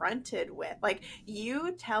confronted with. Like,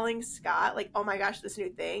 you telling Scott, like, oh my gosh, this new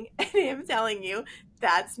thing, and him telling you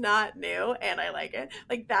that's not new and I like it.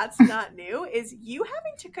 Like, that's not new is you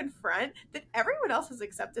having to confront that everyone else has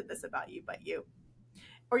accepted this about you but you.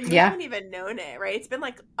 Or you haven't even known it, right? It's been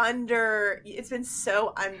like it's been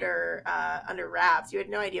so under wraps. You had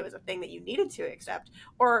no idea it was a thing that you needed to accept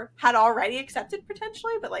or had already accepted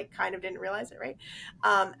potentially, but like kind of didn't realize it, right?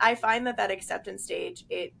 I find that acceptance stage,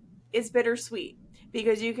 it is bittersweet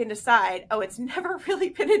because you can decide, oh, it's never really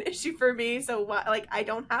been an issue for me. So what, like, I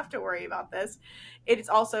don't have to worry about this. It's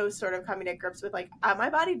also sort of coming to grips with like, my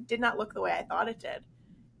body did not look the way I thought it did.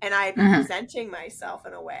 And I've been presenting myself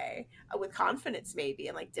in a way with confidence, maybe.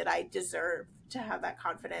 And like, did I deserve to have that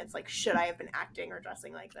confidence? Like, should I have been acting or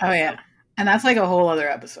dressing like that? Oh, yeah. And that's like a whole other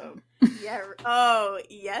episode. Yeah. Oh,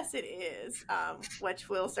 yes, it is. Which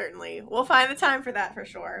we'll find the time for that for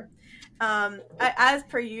sure. As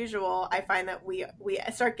per usual, I find that we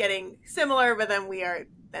start getting similar, but then we are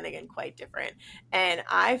then again quite different. And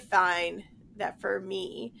I find that for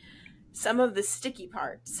me, some of the sticky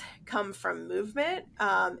parts come from movement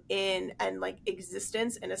and like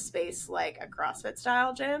existence in a space like a CrossFit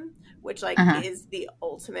style gym, which like is the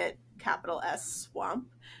ultimate capital S swamp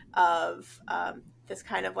of this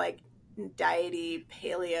kind of like diety,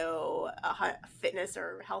 paleo, fitness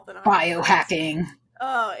or health and biohacking.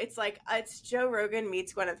 Oh, it's Joe Rogan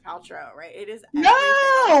meets Gwyneth Paltrow, right? It is everything.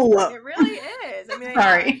 No, it really is. I mean,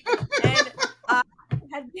 sorry. And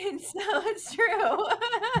had been so it's true.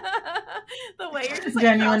 The way you're just like,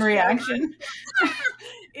 genuine reaction.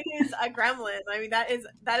 It is a gremlin. I mean, that is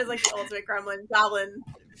like the ultimate gremlin goblin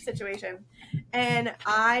situation. And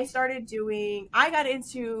I got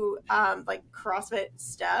into like CrossFit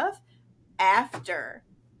stuff after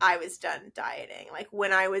I was done dieting. Like,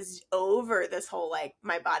 when I was over this whole, like,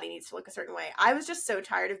 my body needs to look a certain way. I was just so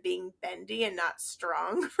tired of being bendy and not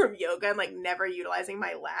strong from yoga and, like, never utilizing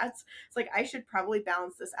my lats. It's like, I should probably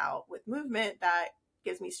balance this out with movement that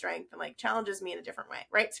gives me strength and, like, challenges me in a different way,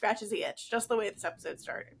 right? Scratches the itch, just the way this episode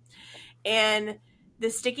started. And the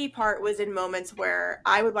sticky part was in moments where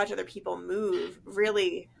I would watch other people move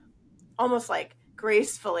really almost, like,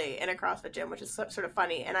 gracefully in a CrossFit gym, which is sort of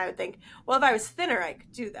funny. And I would think, well, if I was thinner, I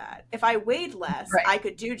could do that. If I weighed less, I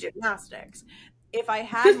could do gymnastics. If I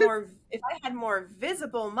had more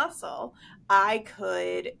visible muscle, I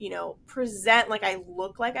could, present like I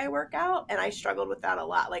look like I work out. And I struggled with that a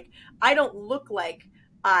lot. Like, I don't look like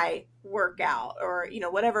I work out or,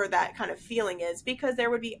 whatever that kind of feeling is, because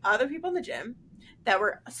there would be other people in the gym that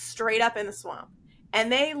were straight up in the swamp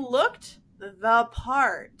and they looked the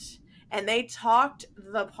part. And they talked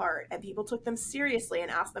the part, and people took them seriously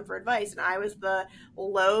and asked them for advice. And I was the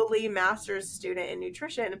lowly master's student in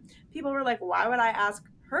nutrition. People were like, why would I ask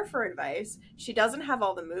her for advice? She doesn't have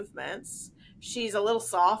all the movements. She's a little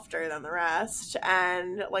softer than the rest.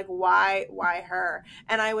 And like, why her?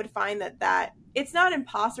 And I would find that it's not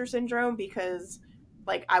imposter syndrome, because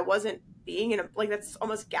like I wasn't being like, that's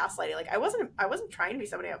almost gaslighting. Like I wasn't trying to be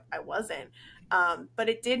somebody I wasn't. But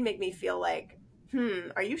it did make me feel like,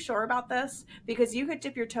 are you sure about this? Because you could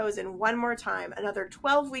dip your toes in one more time, another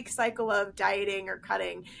 12-week cycle of dieting or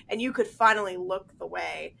cutting, and you could finally look the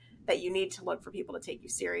way that you need to look for people to take you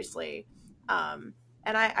seriously. And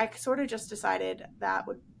I sort of just decided that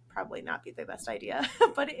would probably not be the best idea,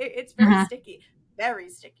 but it's very sticky, very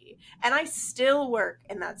sticky. And I still work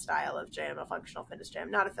in that style of gym, a functional fitness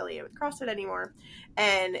gym, not affiliated with CrossFit anymore.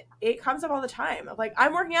 And it comes up all the time of like,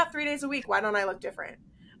 I'm working out 3 days a week. Why don't I look different?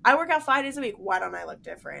 I work out 5 days a week. Why don't I look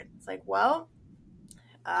different? It's like, well,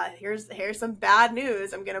 here's some bad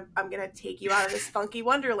news. I'm gonna take you out of this funky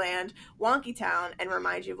wonderland, wonky town, and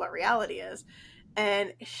remind you of what reality is.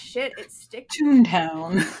 And shit, it's sticky.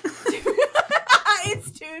 Toontown. It's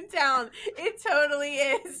Toontown. It totally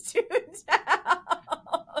is Toontown.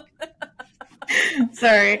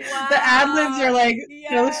 Sorry. Wow. The ad-libs are like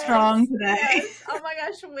so strong today. Yes. Oh my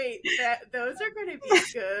gosh, wait. Those are going to be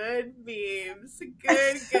good memes.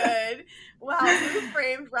 Good. Wow, who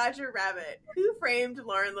framed Roger Rabbit? Who framed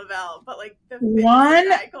Lauren Lavelle? But like the one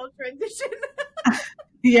transition.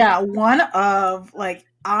 Yeah, one of like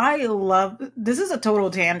I love this is a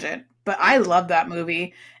total tangent, but I love that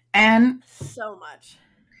movie. And So much.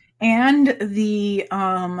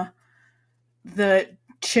 the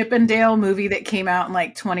Chip and Dale movie that came out in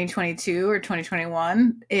like 2022 or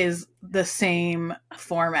 2021 is the same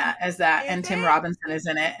format as that, Is and Tim it? Robinson is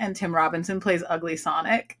in it, and Tim Robinson plays Ugly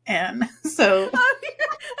Sonic, and so Oh, yeah.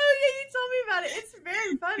 Oh, yeah, you told me about it. It's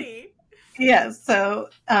very funny. yeah, so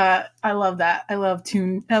I love that. I love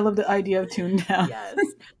the idea of Toontown. Yes.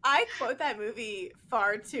 I quote that movie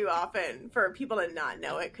far too often for people to not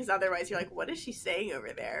know it, because otherwise you're like, what is she saying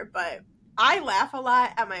over there? But I laugh a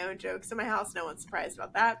lot at my own jokes in my house. No one's surprised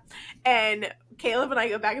about that. And Caleb and I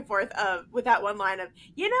go back and forth with that one line of,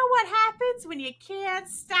 you know what happens when you can't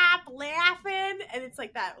stop laughing? And it's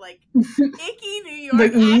like that, like, icky New York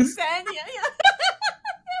The ooze. accent. Yeah, yeah.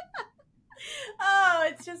 Oh,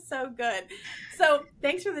 it's just so good. So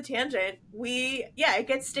thanks for the tangent. It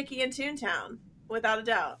gets sticky in Toontown, without a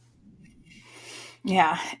doubt.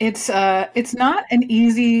 Yeah, it's not an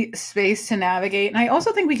easy space to navigate. And I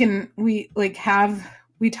also think we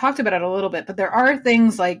talked about it a little bit, but there are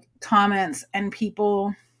things like comments and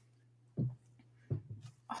people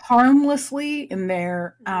harmlessly in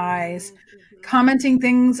their eyes Mm-hmm. commenting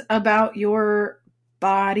things about your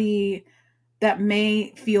body that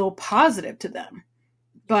may feel positive to them,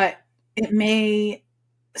 Yeah. but it may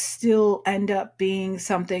still end up being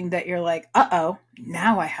something that you're like, uh-oh,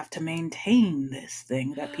 now I have to maintain this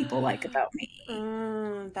thing that people like about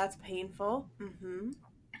me. That's painful. Mm-hmm.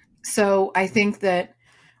 So I think that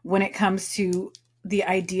when it comes to the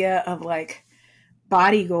idea of like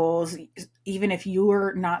body goals, even if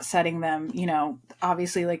you're not setting them,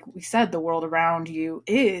 obviously, like we said, the world around you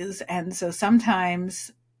is. And so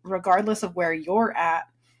sometimes, regardless of where you're at,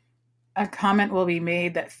 a comment will be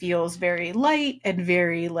made that feels very light and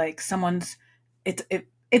very like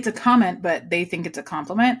it's a comment, but they think it's a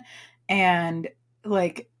compliment. And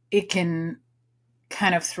like it can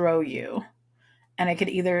kind of throw you. And it could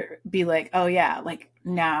either be like, oh yeah, like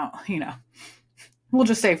now, we'll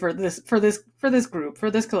just say for this group,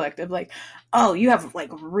 for this collective, like, oh, you have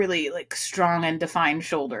like really like strong and defined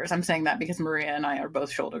shoulders. I'm saying that because Maria and I are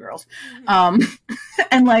both shoulder girls. Mm-hmm. um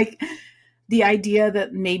and like the idea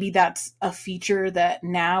that maybe that's a feature that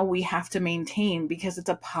now we have to maintain because it's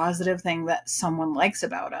a positive thing that someone likes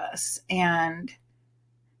about us. And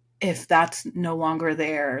if that's no longer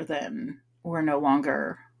there, then we're no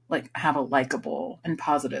longer like have a likable and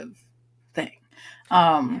positive thing.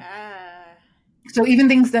 um Yeah. so even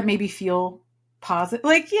things that maybe feel positive,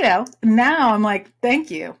 like, now I'm like,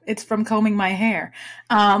 thank you, it's from combing my hair.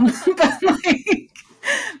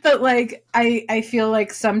 But like, I feel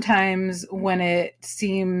like sometimes when it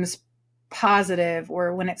seems positive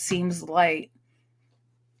or when it seems light,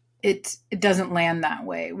 it doesn't land that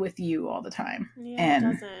way with you all the time. Yeah, it And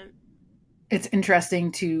doesn't. it's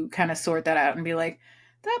interesting to kind of sort that out and be like,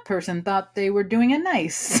 that person thought they were doing it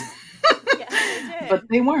nice. Yeah, they But did.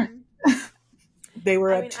 they weren't. Mm-hmm. They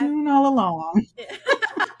were I a mean, I've tune all along.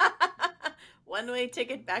 one-way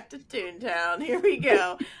ticket back to Toontown. Here we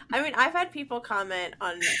go. I mean, I've had people comment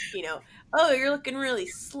on, oh, you're looking really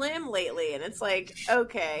slim lately, and it's like,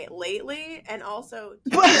 okay, lately, and also,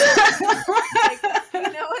 like,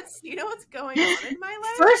 you know what's going on in my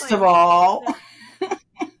life? First of all,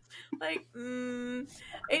 Like,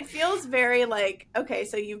 it feels very like, okay,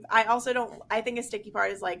 so I also don't, I think a sticky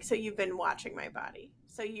part is like, so you've been watching my body,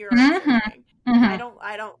 so you're mm-hmm, observing. And mm-hmm.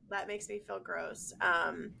 I don't, that makes me feel gross.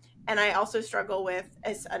 And I also struggle with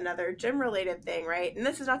as another gym related thing, right? And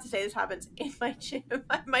this is not to say this happens in my gym.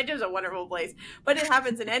 My gym's a wonderful place, but it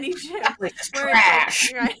happens in any gym It's where it's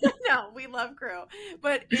trash. like, right? No, we love crew,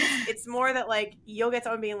 but it's more that like you'll get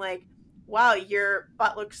someone being like, wow, your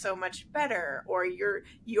butt looks so much better, or your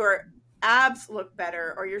abs look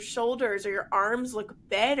better, or your shoulders or your arms look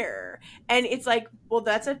better. And it's like, well,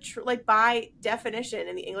 that's like by definition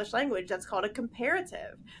in the English language, that's called a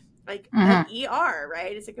comparative. Like an Mm-hmm, ER,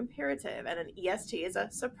 right? It's a comparative, and an EST is a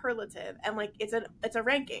superlative, and like it's a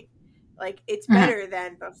ranking. Like it's mm-hmm. better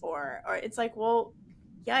than before, or it's like, well,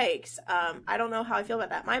 yikes. I don't know how I feel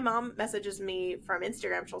about that. My mom messages me from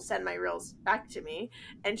Instagram. She'll send my reels back to me,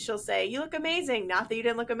 and she'll say, you look amazing. Not that you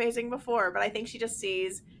didn't look amazing before, but I think she just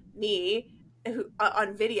sees me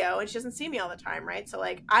on video, and she doesn't see me all the time, right? So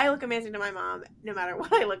like I look amazing to my mom no matter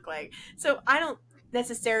what I look like. So I don't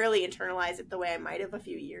necessarily internalize it the way I might have a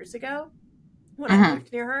few years ago when I Mm-hmm.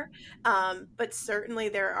 lived near her. But certainly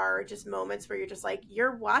there are just moments where you're just like,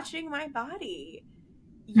 you're watching my body.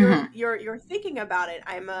 Mm-hmm. You're thinking about it.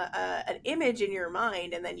 I'm an image in your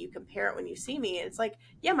mind, and then you compare it when you see me, and it's like,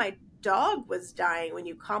 yeah, my dog was dying when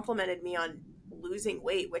you complimented me on losing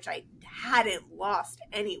weight, which I hadn't lost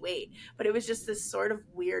any weight, but it was just this sort of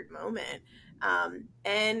weird moment.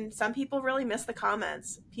 And some people really miss the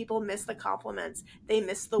comments. People miss the compliments. They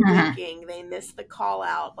miss the winking. They miss the call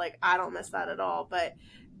out. Like, I don't miss that at all. But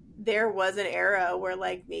there was an era where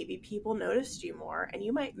like maybe people noticed you more, and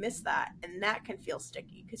you might miss that. And that can feel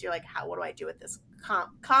sticky because you're like, what do I do with this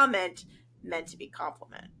comment meant to be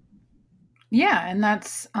compliment? Yeah. And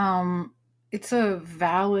that's, it's a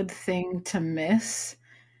valid thing to miss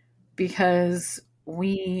because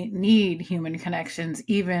we need human connections,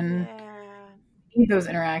 even need those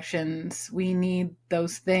interactions. We need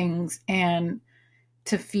those things. And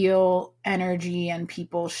to feel energy and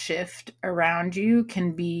people shift around you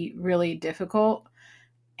can be really difficult.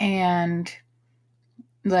 And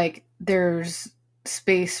like, there's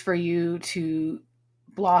space for you to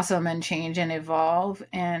blossom and change and evolve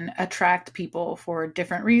and attract people for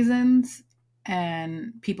different reasons,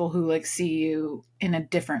 and people who like see you in a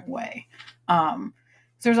different way. So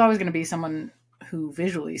there's always going to be someone who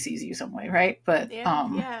visually sees you some way, right? But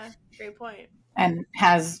great point. And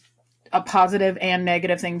has a positive and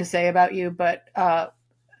negative thing to say about you. But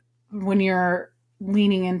when you're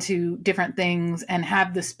leaning into different things and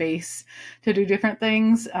have the space to do different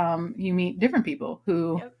things, you meet different people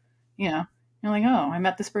who, you know, you're like, oh, I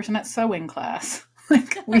met this person at sewing class.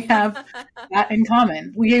 Like, we have that in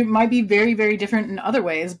common. We might be very, very different in other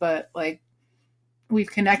ways, but like, we've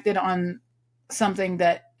connected on something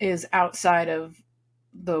that is outside of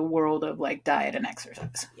the world of like diet and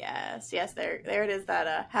exercise. Yes, there it is,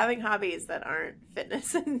 that having hobbies that aren't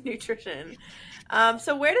fitness and nutrition.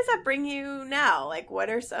 So where does that bring you now? Like, what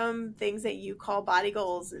are some things that you call body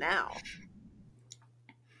goals now?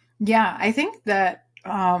 Yeah, I think that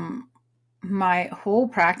my whole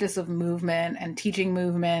practice of movement and teaching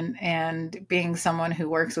movement and being someone who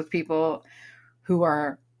works with people who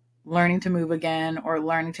are learning to move again or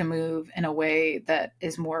learning to move in a way that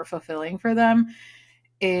is more fulfilling for them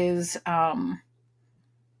is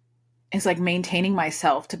like maintaining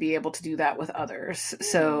myself to be able to do that with others.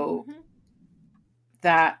 So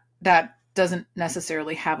that doesn't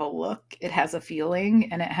necessarily have a look. It has a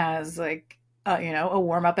feeling, and it has like a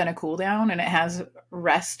warm up and a cool down, and it has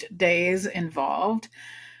rest days involved.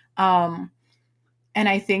 And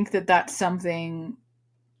I think that that's something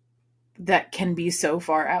that can be so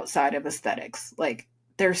far outside of aesthetics. Like,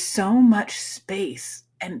 there's so much space,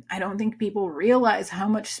 and I don't think people realize how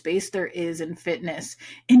much space there is in fitness.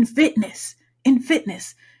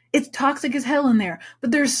 It's toxic as hell in there,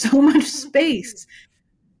 but there's so much space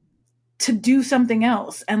to do something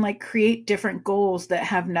else and like create different goals that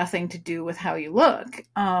have nothing to do with how you look.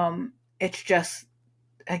 It's just,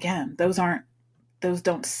 again, those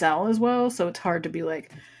don't sell as well. So it's hard to be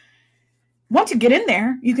like, once you get in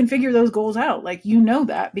there, you can figure those goals out. Like,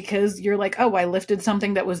 that because you're like, oh, I lifted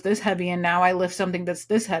something that was this heavy, and now I lift something that's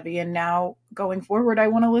this heavy. And now going forward, I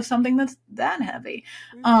want to lift something that's that heavy.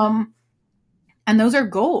 And those are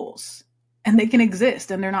goals, and they can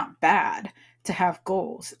exist, and they're not bad to have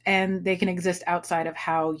goals, and they can exist outside of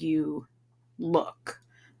how you look.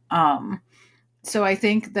 So I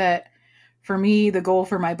think that for me, the goal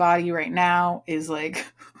for my body right now is like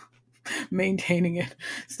maintaining it,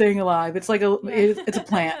 staying alive. It's like it's a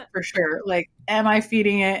plant for sure. Like, am I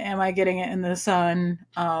feeding it? Am I getting it in the sun?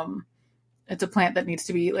 It's a plant that needs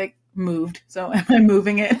to be like moved. So am I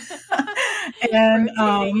moving it? And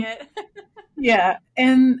it. Yeah.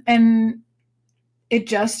 And it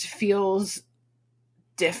just feels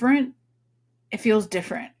different. It feels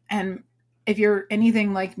different. And if you're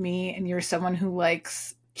anything like me and you're someone who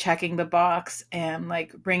likes checking the box and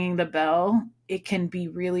like ringing the bell, it can be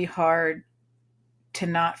really hard to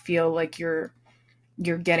not feel like you're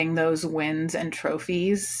getting those wins and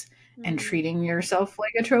trophies and treating yourself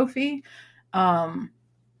like a trophy. But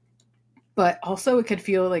also it could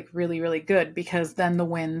feel like really, really good, because then the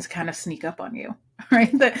wins kind of sneak up on you,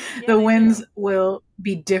 right? The wins will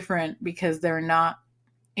be different because they're not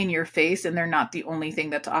in your face, and they're not the only thing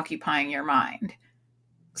that's occupying your mind.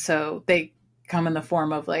 So they come in the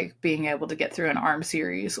form of like being able to get through an arm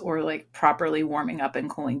series, or like properly warming up and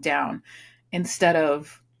cooling down, instead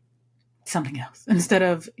of something else, instead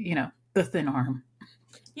of, the thin arm.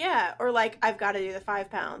 Yeah. Or like, I've got to do the 5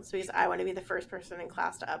 pounds because I want to be the first person in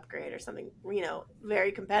class to upgrade, or something,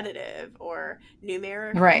 very competitive or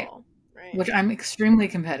numerical. Right. Which I'm extremely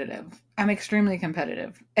competitive.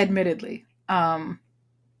 Admittedly.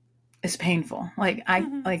 It's painful. Like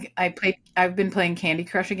I've been playing Candy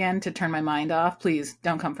Crush again to turn my mind off. Please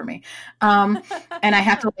don't come for me. And I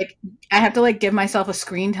have to give myself a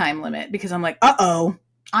screen time limit, because I'm like,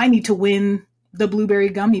 I need to win the blueberry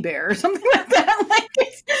gummy bear or something like that. Like,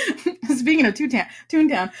 Speaking of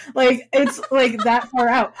Toontown, like it's like that far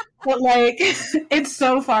out, but like it's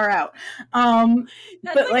so far out. That's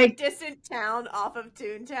But like a like distant town off of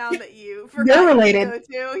Toontown that you they're forgot you could related.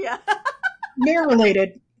 go to. Yeah. They're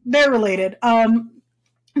related. They're related.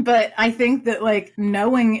 But I think that like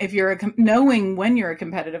knowing knowing when you're a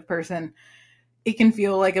competitive person, it can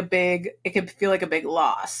feel like it could feel like a big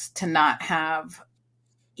loss to not have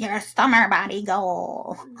your summer body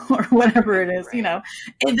goal or whatever it is, Right.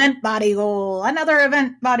 event body goal, another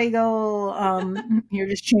event body goal. You're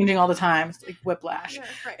just changing all the time. It's like whiplash. Yeah,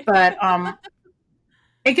 right. But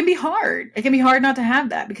it can be hard. It can be hard not to have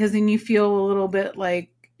that because then you feel a little bit like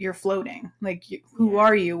you're floating. Like, who Yeah.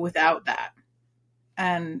 are you without that?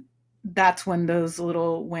 And that's when those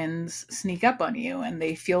little wins sneak up on you and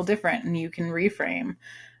they feel different and you can reframe.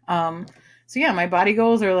 So yeah, my body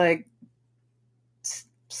goals are like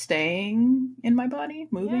staying in my body,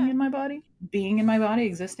 moving Yeah. in my body, being in my body,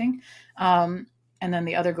 existing. And then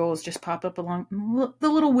the other goals just pop up along the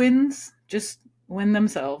little wins, just win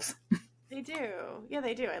themselves. They do. Yeah,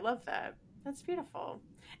 they do. I love that. That's beautiful.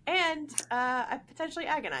 And potentially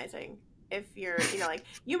agonizing. If you're, like,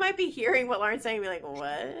 you might be hearing what Lauren's saying and be like,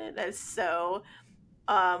 what? That is so,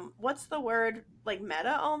 what's the word? Like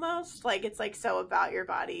meta almost? Like it's like so about your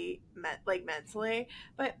body, like mentally.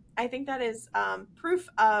 But I think that is proof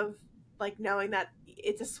of like knowing that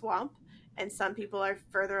it's a swamp and some people are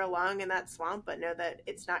further along in that swamp, but know that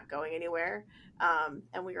it's not going anywhere.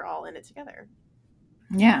 And we are all in it together.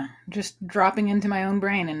 Yeah, just dropping into my own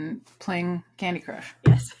brain and playing Candy Crush.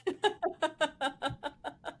 Yes.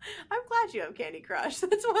 I'm glad you have Candy Crush.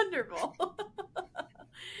 That's wonderful.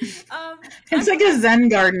 It's like a Zen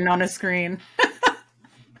garden on a screen.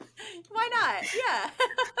 Why not?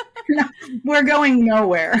 Yeah. We're going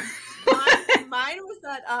nowhere. Mine was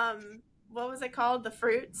that what was it called? The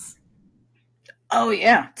fruits. Oh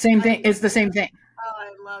yeah, same thing. It's the same thing. Oh,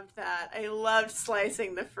 I loved that. I loved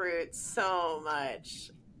slicing the fruits so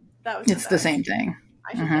much. That was It's the same thing.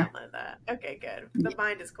 I should download that. Okay, good. The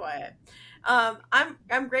mind is quiet.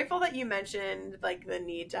 I'm grateful that you mentioned like the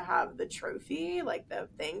need to have the trophy, like the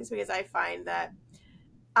things, because I find that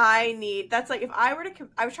that's like if I were to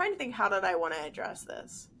I was trying to think how did I want to address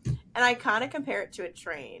this, and I kind of compare it to a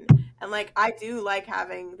train, and like I do like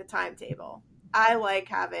having the timetable. I like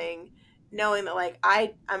having knowing that like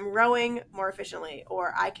I'm rowing more efficiently,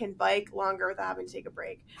 or I can bike longer without having to take a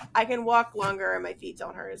break. I can walk longer and my feet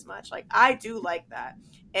don't hurt as much. Like I do like that,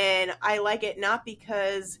 and I like it not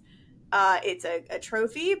because it's a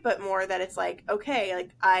trophy, but more that it's like okay,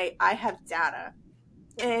 like I have data.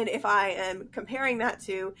 And if I am comparing that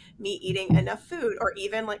to me eating enough food or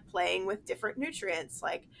even like playing with different nutrients,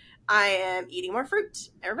 like I am eating more fruit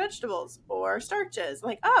or vegetables or starches,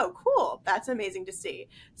 like, oh, cool. That's amazing to see.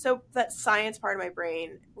 So that science part of my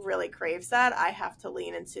brain really craves that. I have to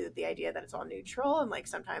lean into the idea that it's all neutral and like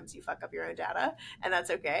sometimes you fuck up your own data and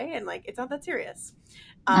that's okay. And like, it's not that serious.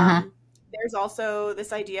 There's also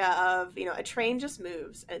this idea of, a train just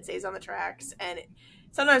moves and it stays on the tracks and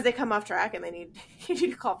sometimes they come off track and you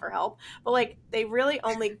need to call for help, but like they really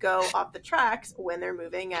only go off the tracks when they're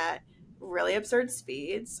moving at really absurd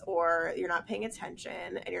speeds or you're not paying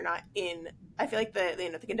attention and you're not I feel like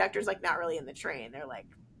the conductor's like not really in the train. They're like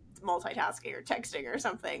multitasking or texting or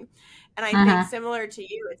something. And I think similar to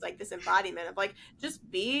you, it's like this embodiment of like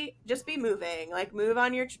just be moving, like move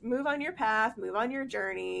on your path, move on your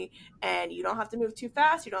journey, and you don't have to move too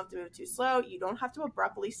fast, you don't have to move too slow, you don't have to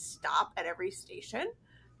abruptly stop at every station.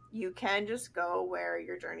 You can just go where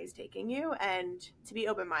your journey's taking you, and to be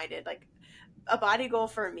open-minded. Like a body goal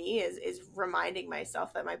for me is reminding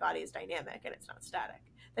myself that my body is dynamic and it's not static.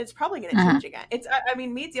 It's probably going to change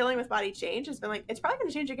again. Me dealing with body change has been like, it's probably going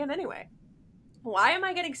to change again anyway. Why am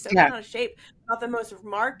I getting so out of shape about the most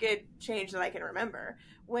marked change that I can remember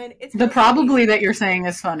when it's the probably that you're saying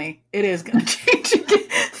is funny. It is going to change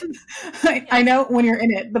again. I know when you're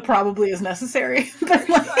in it, the probably is necessary. But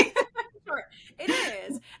like... Sure. It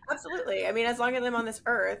is. Absolutely. I mean, as long as I'm on this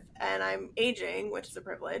earth and I'm aging, which is a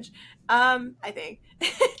privilege, I think,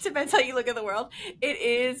 it depends how you look at the world, it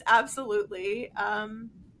is absolutely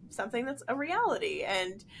something that's a reality.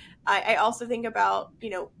 And I also think about,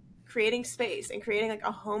 creating space and creating like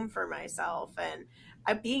a home for myself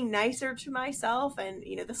and being nicer to myself and,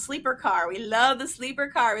 the sleeper car. We love the sleeper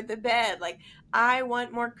car with the bed. Like I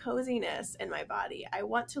want more coziness in my body. I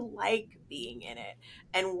want to like being in it,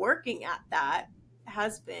 and working at that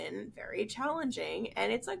has been very challenging.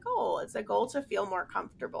 And it's a goal. It's a goal to feel more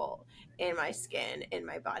comfortable in my skin, in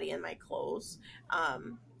my body, in my clothes.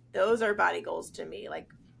 Those are body goals to me. Like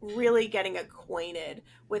really getting acquainted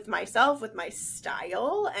with myself, with my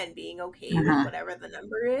style, and being okay with Mhm. whatever the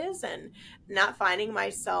number is, and not finding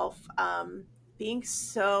myself being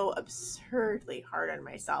so absurdly hard on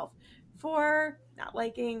myself for not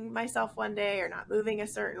liking myself one day, or not moving a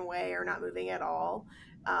certain way, or not moving at all.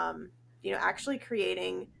 Um, actually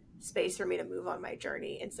creating space for me to move on my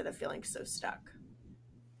journey instead of feeling so stuck.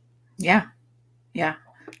 Yeah. Yeah.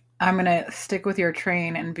 I'm going to stick with your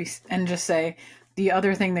train and just say the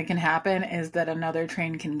other thing that can happen is that another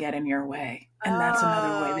train can get in your way. And that's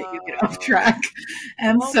another way that you get off Oh, track.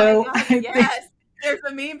 And oh my so God, yes. There's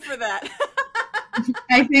a meme for that.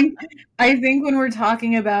 I think I think when we're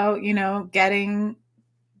talking about, getting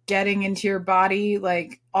into your body,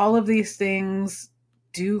 like all of these things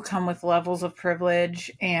do come with levels of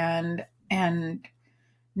privilege, and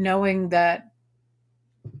knowing that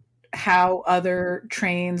how other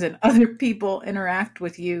trains and other people interact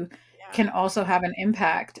with you Yeah. can also have an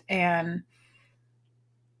impact. And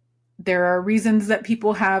there are reasons that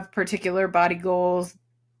people have particular body goals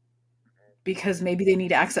because maybe they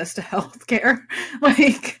need access to healthcare.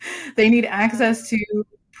 Like they need access to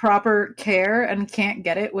proper care and can't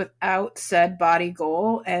get it without said body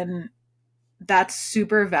goal. And that's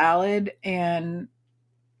super valid. And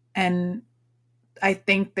I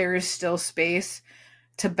think there is still space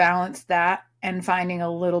to balance that and finding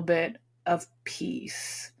a little bit of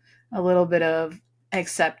peace, a little bit of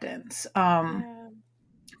acceptance. Yeah.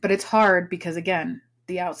 But it's hard because, again,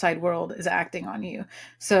 the outside world is acting on you.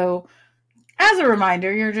 So, as a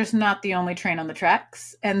reminder, you're just not the only train on the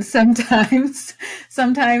tracks, and sometimes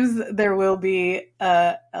there will be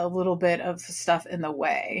a little bit of stuff in the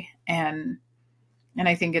way, and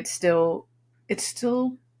I think it's still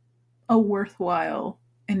a worthwhile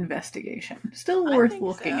investigation, still I worth think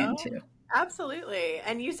looking so. into. Absolutely.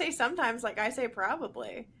 And you say sometimes, like I say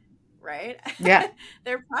probably, right? Yeah.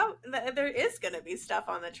 There is going to be stuff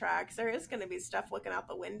on the tracks. There is going to be stuff looking out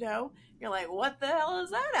the window. You're like, what the hell is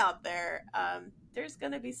that out there? There's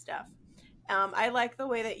going to be stuff. I like the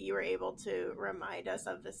way that you were able to remind us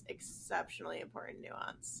of this exceptionally important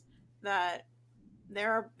nuance, that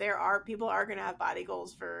there are people are going to have body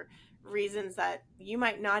goals for reasons that you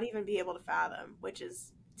might not even be able to fathom, which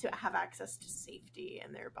is to have access to safety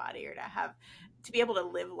in their body, or to be able to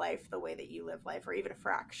live life the way that you live life, or even a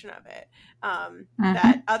fraction of it. That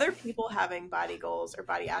Mm-hmm. other people having body goals or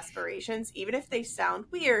body aspirations, even if they sound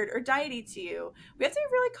weird or diety to you, we have to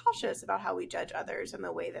be really cautious about how we judge others and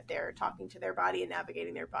the way that they're talking to their body and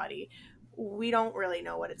navigating their body. We don't really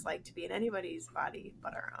know what it's like to be in anybody's body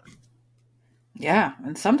but our own. Yeah,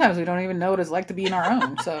 and sometimes we don't even know what it's like to be in our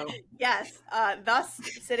own. So, Yes, thus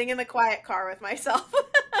sitting in the quiet car with myself.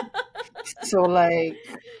 like,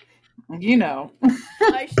 you know,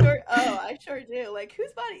 I sure do. Like,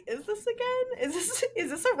 whose body is this again? Is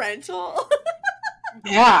this a rental?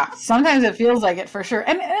 yeah, sometimes it feels like it for sure.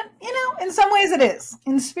 And in some ways it is.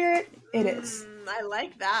 In spirit, it is. I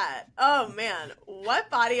like that. Oh man, what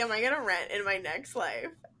body am I gonna rent in my next life?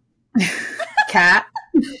 Cat.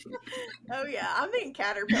 Oh yeah, I'm being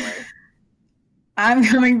Caterpillar. I'm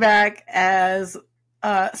coming back as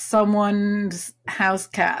someone's house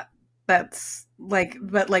cat. That's like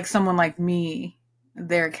someone like me,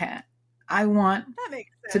 their cat. I want That makes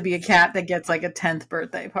to be a sense. cat that gets like a 10th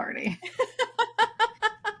birthday party.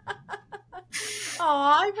 Oh,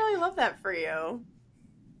 I really love that for you.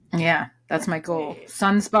 Yeah, that's my goal. Great.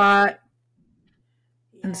 Sunspot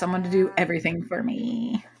and someone to do Yeah, everything for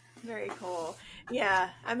me. very cool. Yeah,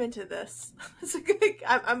 I'm into this. It's a good.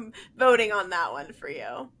 I'm voting on that one for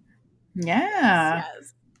you. Yes, Yeah.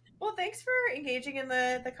 yes. Well, thanks for engaging in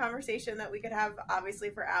the conversation that we could have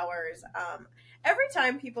obviously for hours. Every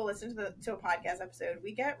time people listen to a podcast episode,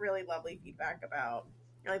 we get really lovely feedback about,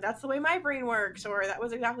 like, that's the way my brain works, or that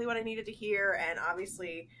was exactly what I needed to hear. And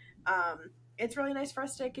obviously, it's really nice for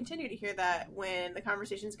us to continue to hear that when the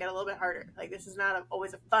conversations get a little bit harder. Like, this is not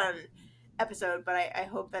always a fun episode, but I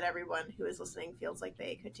hope that everyone who is listening feels like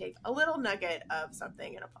they could take a little nugget of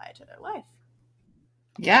something and apply it to their life.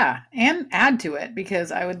 Yeah, and add to it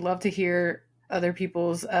because I would love to hear other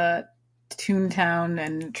people's Toontown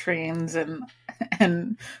and trains and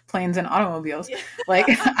planes and automobiles. Yeah. Like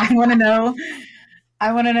I want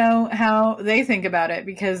to know how they think about it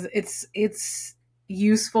because it's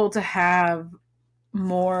useful to have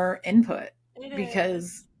more input It because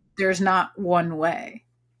is. there's not one way.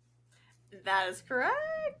 That is correct.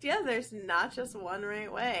 Yeah, there's not just one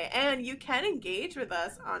right way. And you can engage with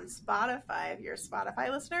us on Spotify. If you're a Spotify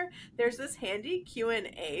listener, there's this handy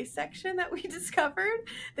Q&A section that we discovered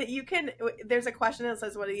that you can, there's a question that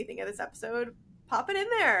says, what do you think of this episode? Pop it in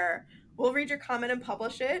there. we'll read your comment and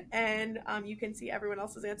publish it, and you can see everyone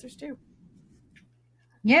else's answers too.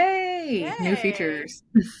 Yay! New Yay. features.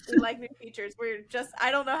 We like new features.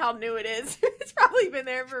 I don't know how new it is. It's probably been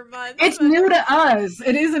there for months. It's new to us.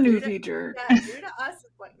 It is a new feature. Yeah, new to us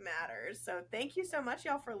is what matters. So thank you so much,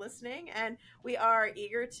 y'all, for listening. And we are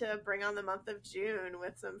eager to bring on the month of June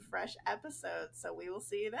with some fresh episodes. So we will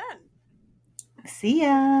see you then. See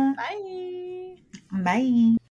ya. Bye. Bye.